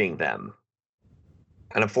targeting them.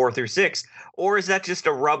 Kind of 4 through 6. Or is that just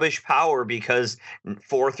a rubbish power because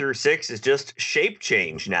 4 through 6 is just shape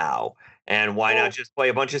change now? And why not just play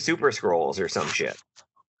a bunch of Super Scrolls or some shit?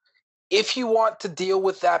 If you want to deal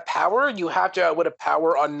with that power, you have to outwit a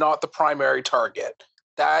power on not the primary target.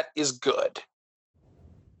 That is good.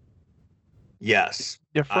 Yes.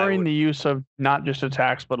 Deferring the use of not just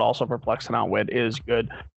attacks, but also Perplex and Outwit is good,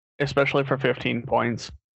 especially for 15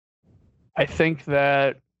 points. I think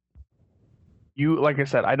that like I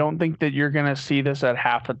said, I don't think that you're going to see this at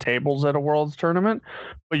half the tables at a Worlds tournament,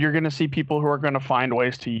 but you're going to see people who are going to find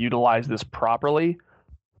ways to utilize this properly.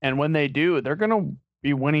 And when they do, they're going to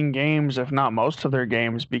be winning games, if not most of their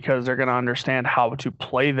games, because they're going to understand how to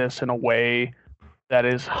play this in a way that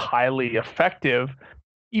is highly effective,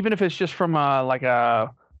 even if it's just from a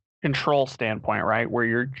control standpoint, right? Where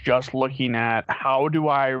you're just looking at how do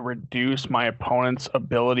I reduce my opponent's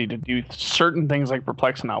ability to do certain things like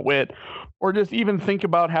Perplex and Outwit, or just even think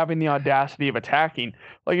about having the audacity of attacking.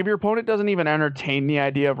 Like if your opponent doesn't even entertain the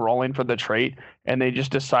idea of rolling for the trait and they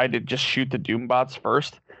just decide to just shoot the Doombots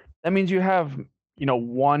first, that means you have,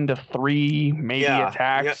 1 to 3 maybe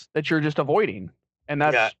attacks that you're just avoiding. And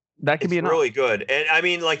that could be enough. Really good. And I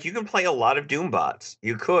mean, like, you can play a lot of Doombots.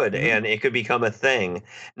 You could, and it could become a thing.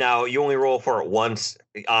 Now, you only roll for it once.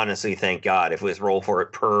 Honestly, thank God. If it was roll for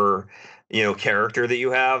it per, character that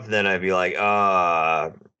you have, then I'd be like,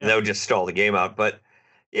 that would just stall the game out. But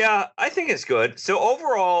yeah, I think it's good. So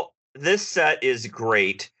overall, this set is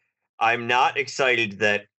great. I'm not excited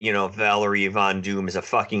that, Valerie Von Doom is a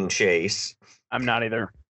fucking chase. I'm not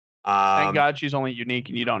either. Thank God she's only unique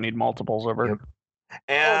and you don't need multiples of her. Yep.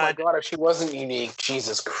 And, oh my God, if she wasn't unique,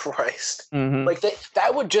 Jesus Christ. Mm-hmm. Like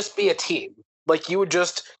that would just be a team. Like you would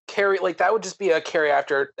just carry, like that would just be a carry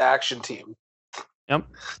after action team. Yep.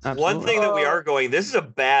 Absolutely. One thing that we are going, this is a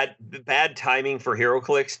bad timing for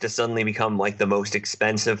HeroClix to suddenly become like the most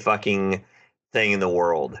expensive fucking thing in the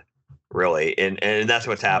world. Really. And that's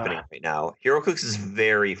what's happening right now. HeroClix is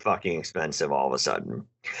very fucking expensive all of a sudden.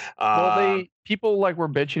 Well, people were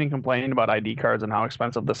bitching and complaining about ID cards and how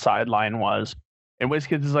expensive the sideline was. And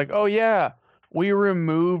WizKids is like, oh yeah, we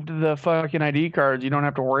removed the fucking ID cards. You don't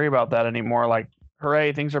have to worry about that anymore. Like,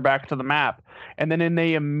 hooray, things are back to the map. And then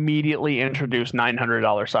they immediately introduce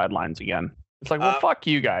 $900 sidelines again. It's like, well, fuck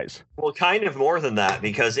you guys. Well, kind of more than that,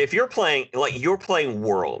 because if you're playing, you're playing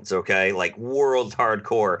Worlds, okay? Like Worlds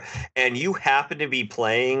hardcore, and you happen to be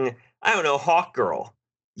playing, I don't know, Hawkgirl.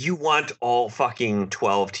 You want all fucking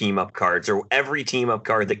 12 team-up cards, or every team-up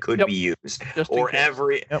card that could be used, or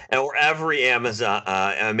every Amazon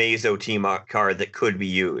Amazo team-up card that could be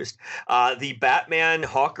used. The Batman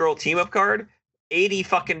Hawkgirl team-up card, $80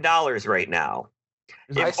 fucking right now.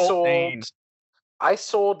 I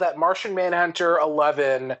sold that Martian Manhunter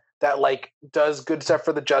 11 that does good stuff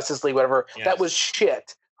for the Justice League, whatever. Yes. That was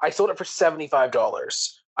shit. I sold it for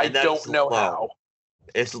 $75. I don't know how.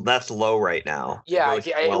 That's low right now. Yeah,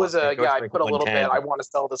 it was I put a little bit. I want to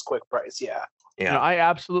sell this quick price. Yeah. I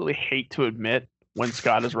absolutely hate to admit when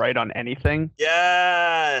Scott is right on anything.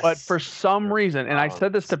 Yes. But for some reason, and I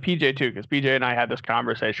said this to PJ too, because PJ and I had this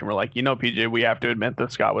conversation. We're like, PJ, we have to admit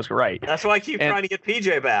that Scott was right. That's why I keep trying to get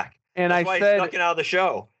PJ back. And That's why he's snuck it out of the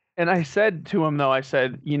show. And I said to him, though, I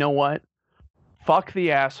said, you know what? Fuck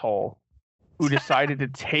the asshole who decided to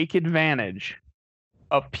take advantage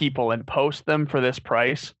of people and post them for this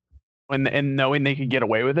price and knowing they could get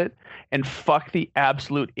away with it. And fuck the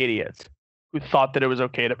absolute idiots who thought that it was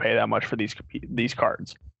okay to pay that much for these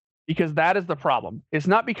cards. Because that is the problem. It's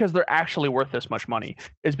not because they're actually worth this much money.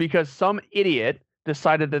 It's because some idiot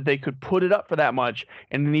decided that they could put it up for that much,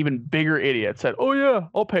 and an even bigger idiot said, "Oh yeah,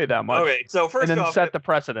 I'll pay that much." Okay, so first and then off, set the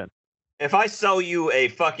precedent. If I sell you a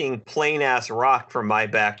fucking plain ass rock from my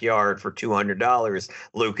backyard for $200,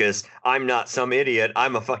 Lucas, I'm not some idiot.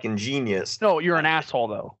 I'm a fucking genius. No, you're an asshole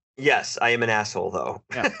though. Yes, I am an asshole though.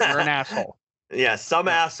 Yeah, you're an asshole. Yeah, some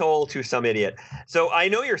asshole to some idiot. So I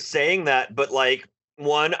know you're saying that, but like,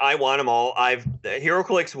 one, I want them all.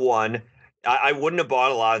 HeroClix won. I wouldn't have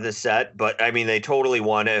bought a lot of this set, but I mean, they totally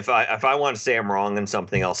won. If I want to say I'm wrong on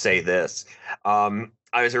something, I'll say this. I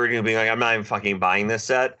was originally being like, I'm not even fucking buying this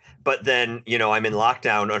set. But then, I'm in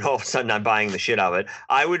lockdown and all of a sudden I'm buying the shit out of it.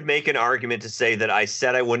 I would make an argument to say that I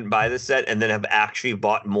said I wouldn't buy this set and then have actually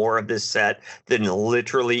bought more of this set than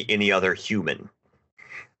literally any other human.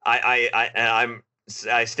 I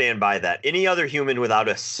stand by that. Any other human without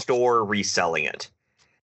a store reselling it.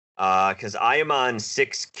 Because I am on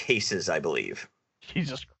 6 cases, I believe.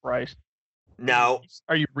 Jesus Christ. Now,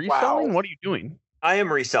 are you reselling? Wow. What are you doing? I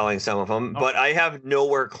am reselling some of them, but I have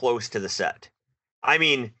nowhere close to the set. I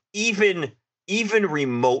mean, even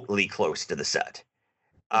remotely close to the set.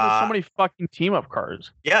 There's so many fucking team up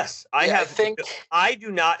cards. Yes, I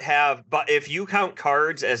do not have, but if you count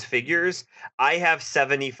cards as figures, I have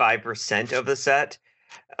 75% of the set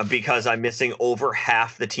because I'm missing over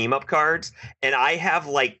half the team up cards, and I have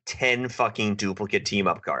like 10 fucking duplicate team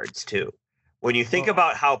up cards too. When you think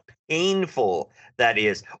about how painful that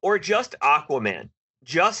is, or just Aquaman,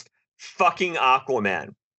 just fucking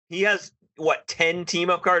Aquaman. He has 10 team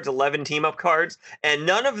up cards, 11 team up cards, and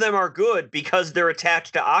none of them are good because they're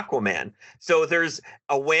attached to Aquaman. So there's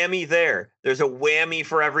a whammy there. There's a whammy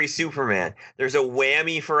for every Superman. There's a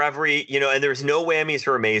whammy for every, and there's no whammies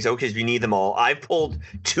for Amazo because you need them all. I've pulled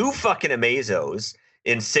 2 fucking Amazos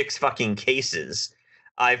in 6 fucking cases.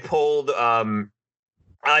 I pulled 1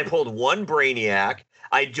 Brainiac.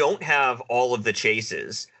 I don't have all of the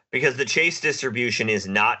chases, because the chase distribution is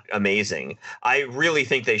not amazing. I really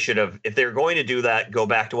think they should have, if they're going to do that, go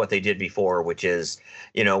back to what they did before, which is,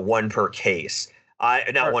 1 per case.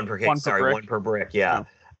 One per case, sorry, 1 per brick, yeah.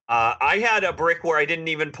 I had a brick where I didn't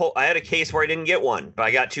even pull, I had a case where I didn't get 1, but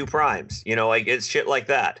I got 2 primes. It's shit like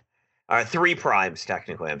that. 3 primes,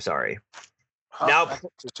 technically, I'm sorry. Huh,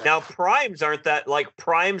 now primes aren't that,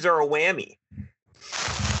 primes are a whammy.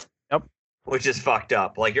 Which is fucked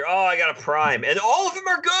up. Like, I got a prime. And all of them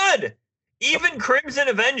are good. Even Crimson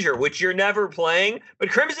Avenger, which you're never playing. But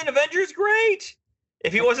Crimson Avenger's great.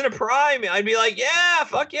 If he wasn't a prime, I'd be like, yeah,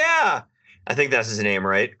 fuck yeah. I think that's his name,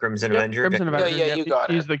 right? Crimson Avenger? Crimson Avenger. Yeah, you got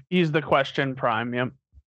it. He's the question prime, yep.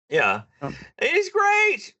 Yeah. And he's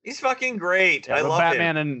great. He's fucking great. I love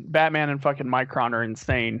him. Batman and fucking Micron are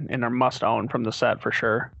insane and are must own from the set for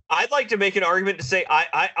sure. I'd like to make an argument to say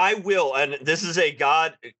I will, and this is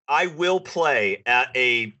I will play at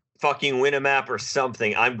a fucking win a map or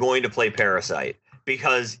something. I'm going to play Parasite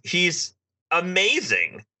because he's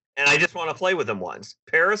amazing, and I just want to play with him once.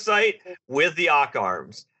 Parasite with the Ock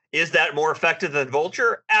arms. Is that more effective than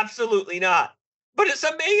Vulture? Absolutely not. But it's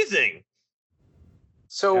amazing.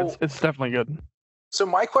 So it's definitely good. So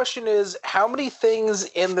my question is, how many things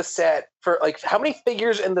in the set how many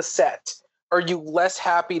figures in the set are you less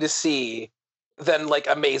happy to see than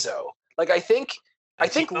Amazo? I think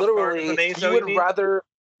literally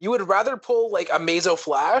you would rather pull Amazo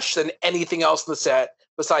Flash than anything else in the set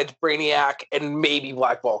besides Brainiac and maybe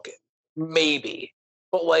Black Vulcan. Maybe.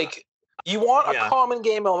 But you want a common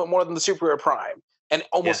game element more than the Superhero Prime and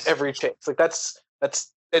almost every chase.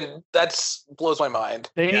 That's blows my mind.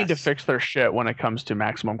 They need to fix their shit when it comes to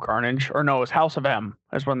Maximum Carnage. Or no, it's House of M.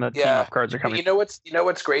 That's when the team up cards are coming. You know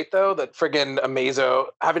what's great though? That friggin' Amazo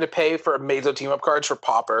having to pay for Amazo team up cards for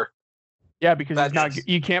Popper. Yeah, because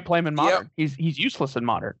you can't play him in Modern. Yep. He's useless in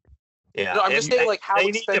Modern. Yeah, no, I'm just saying how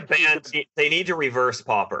they need to reverse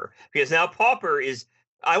Popper, because now Popper is.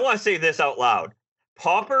 I want to say this out loud.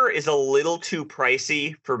 Popper is a little too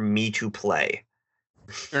pricey for me to play.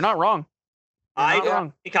 You're not wrong. I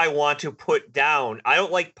don't think I want to put down. I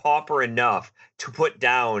don't like Pauper enough to put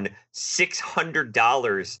down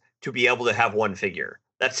 $600 to be able to have 1 figure.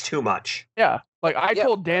 That's too much. Yeah, Like I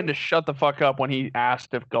told Dan to shut the fuck up when he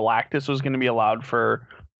asked if Galactus was going to be allowed for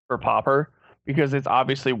Pauper because it's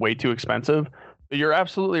obviously way too expensive. But you're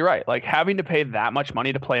absolutely right. Like having to pay that much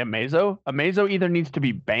money to play a Mazo either needs to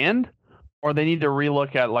be banned or they need to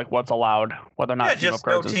relook at like what's allowed, whether or not team up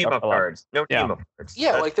cards. No team up cards. No team up cards.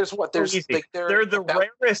 Yeah, like there's like they're the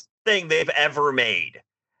rarest thing they've ever made.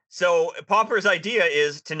 So Pauper's idea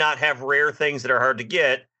is to not have rare things that are hard to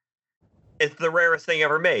get. It's the rarest thing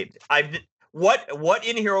ever made. What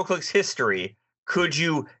in HeroClix history could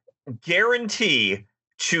you guarantee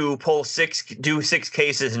to do 6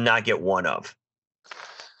 cases and not get one of?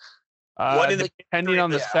 Depending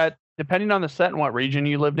on the set and what region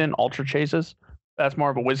you lived in, Ultra Chases. That's more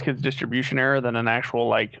of a WizKids distribution error than an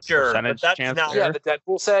actual percentage chance. The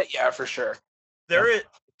Deadpool set, yeah, for sure.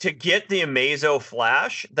 To get the Amazo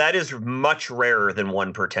Flash, that is much rarer than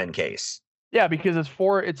 1 per 10 case. Yeah, because it's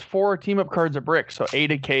 4 team up cards a brick, so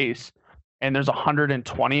 8 a case, and there's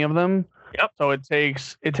 120 of them. Yep. So it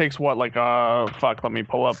takes what let me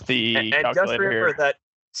pull up the and calculator just remember here. that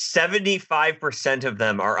 75% of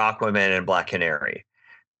them are Aquaman and Black Canary.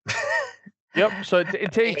 Yep. So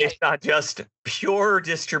it takes. It's not just pure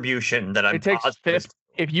distribution that I'm. It takes 50.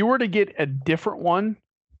 If you were to get a different one,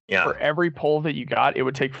 for every pull that you got, it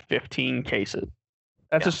would take 15 cases.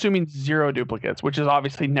 That's assuming 0 duplicates, which is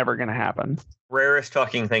obviously never going to happen. Rarest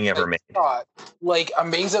fucking thing ever made. Like a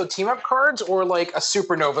Mazo team up cards or like a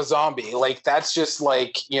Supernova zombie. Like that's just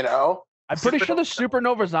like, I'm pretty sure the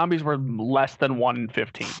Supernova zombies were less than 1 in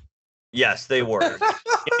 15. Yes, they were.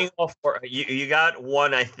 You got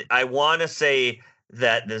one. I want to say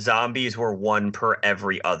that the zombies were 1 per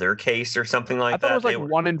every other case or something like that. I thought it was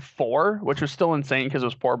 1 in 4, which was still insane because it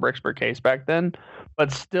was 4 bricks per case back then.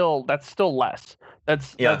 But still, that's still less.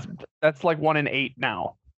 That's like 1 in 8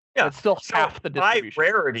 now. Yeah, it's still half the distribution. By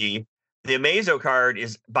rarity, the Amazo card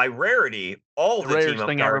is by rarity all the team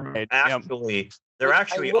up cards actually they're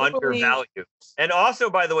actually undervalued. And also,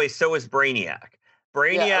 by the way, so is Brainiac.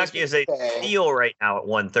 Brainiac is a steal right now at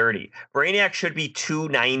 130. Brainiac should be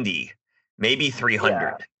 290, maybe 300.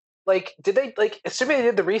 Yeah. Like, did they assuming they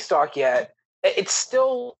did the restock yet? It's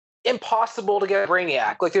still impossible to get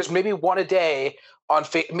Brainiac. Like, there's maybe one a day on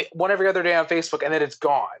one every other day on Facebook, and then it's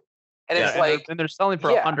gone. And it's and they're selling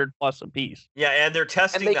for 100 plus a piece. Yeah, and they're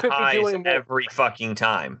testing the highs every fucking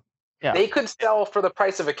time. Yeah. They could sell for the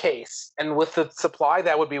price of a case, and with the supply,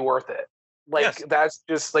 that would be worth it. Like that's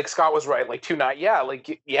just like Scott was right. Like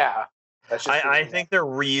 290, That's just I think they're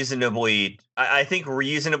reasonably. I think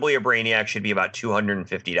reasonably a Brainiac should be about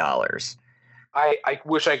 $250. I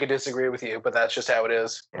wish I could disagree with you, but that's just how it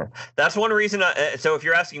is. That's one reason. So if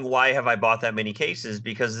you're asking why have I bought that many cases,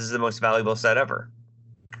 because this is the most valuable set ever,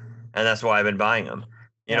 and that's why I've been buying them.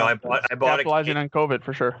 I bought capitalizing on COVID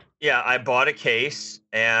for sure. Yeah, I bought a case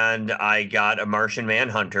and I got a Martian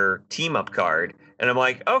Manhunter team up card, and I'm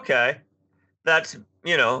like, okay, that's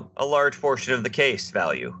a large portion of the case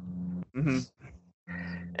value. Mm-hmm.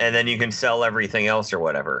 And then you can sell everything else or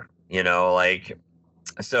whatever.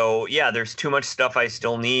 So yeah, there's too much stuff I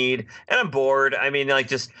still need, and I'm bored. I mean,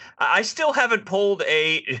 I still haven't pulled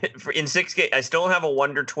in 6K. I still don't have a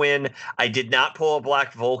Wonder Twin. I did not pull a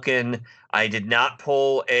Black Vulcan. I did not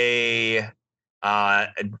pull a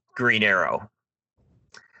Green Arrow.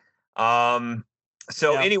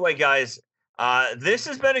 Anyway, guys, this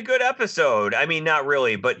has been a good episode. I mean, not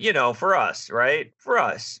really, but for us, right? For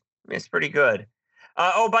us, it's pretty good.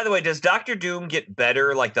 By the way, does Dr. Doom get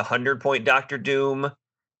better, like the 100-point Dr. Doom?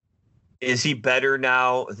 Is he better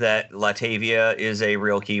now that Latavia is a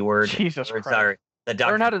real keyword? Jesus Christ. Sorry.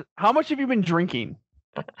 How much have you been drinking?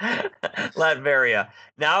 Latveria.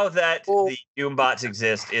 Now that the Doom bots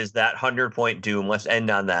exist, is that 100-point Doom? Let's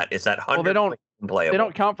end on that. Is that 100-point playable? They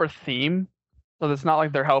don't count for theme, so it's not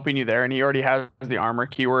like they're helping you there. And he already has the armor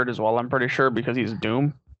keyword as well, I'm pretty sure, because he's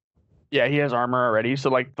Doom. Yeah, he has armor already,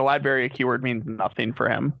 so like the Latveria keyword means nothing for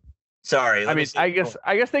him. Sorry, I guess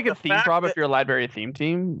they could theme drop if you're a Latveria theme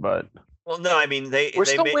team, but no, I mean they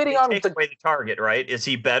take away the target, right? Is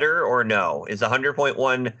he better or no? Is the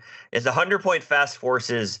 100-point Fast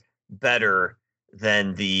Forces better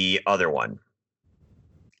than the other one?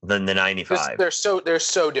 Than the 95? They're so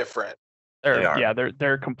different.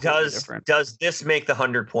 They're completely different. Does this make the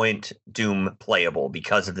 100-point Doom playable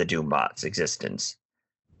because of the Doom bot's existence?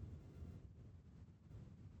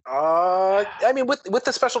 I mean, with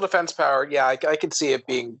the special defense power, I could see it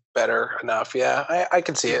being better enough. Yeah, I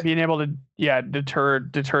can see it being able to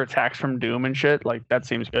deter attacks from Doom and shit. Like that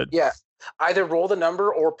seems good. Yeah, either roll the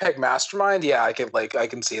number or peg Mastermind. Yeah, I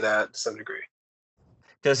can see that to some degree.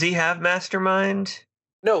 Does he have Mastermind?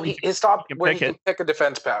 No, he stopped where he can pick a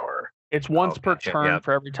defense power. It's once per turn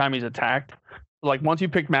for every time he's attacked. Like once you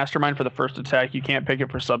pick Mastermind for the first attack, you can't pick it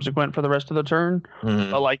for subsequent for the rest of the turn. Mhm.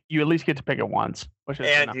 But like you at least get to pick it once, which is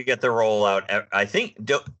And you get the rollout. I think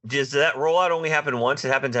does that rollout only happen once? It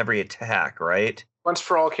happens every attack, right? Once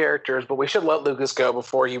for all characters, but we should let Lucas go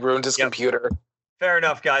before he ruins his computer. Fair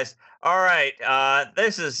enough, guys. All right.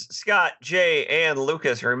 This is Scott, Jay, and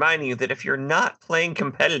Lucas reminding you that if you're not playing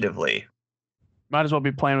competitively, might as well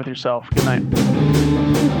be playing with yourself. Good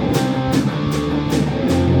night.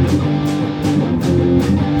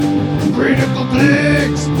 Critical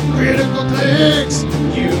clicks, critical clicks.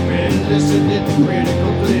 You've been listening to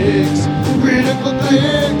critical clicks, critical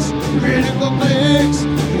clicks, critical clicks.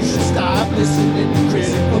 You should stop listening to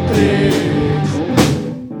critical clicks.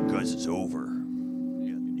 Guys, it's over.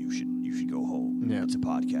 Yeah, you should go home. Yeah. It's a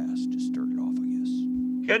podcast. Just turn it off, I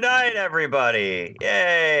guess. good night, everybody.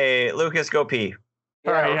 Yay. Lucas, go pee.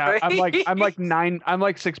 All right, yeah. right? I'm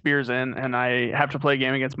like 6 beers in, and I have to play a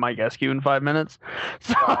game against Mike Eskew in 5 minutes.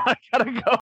 So I gotta go.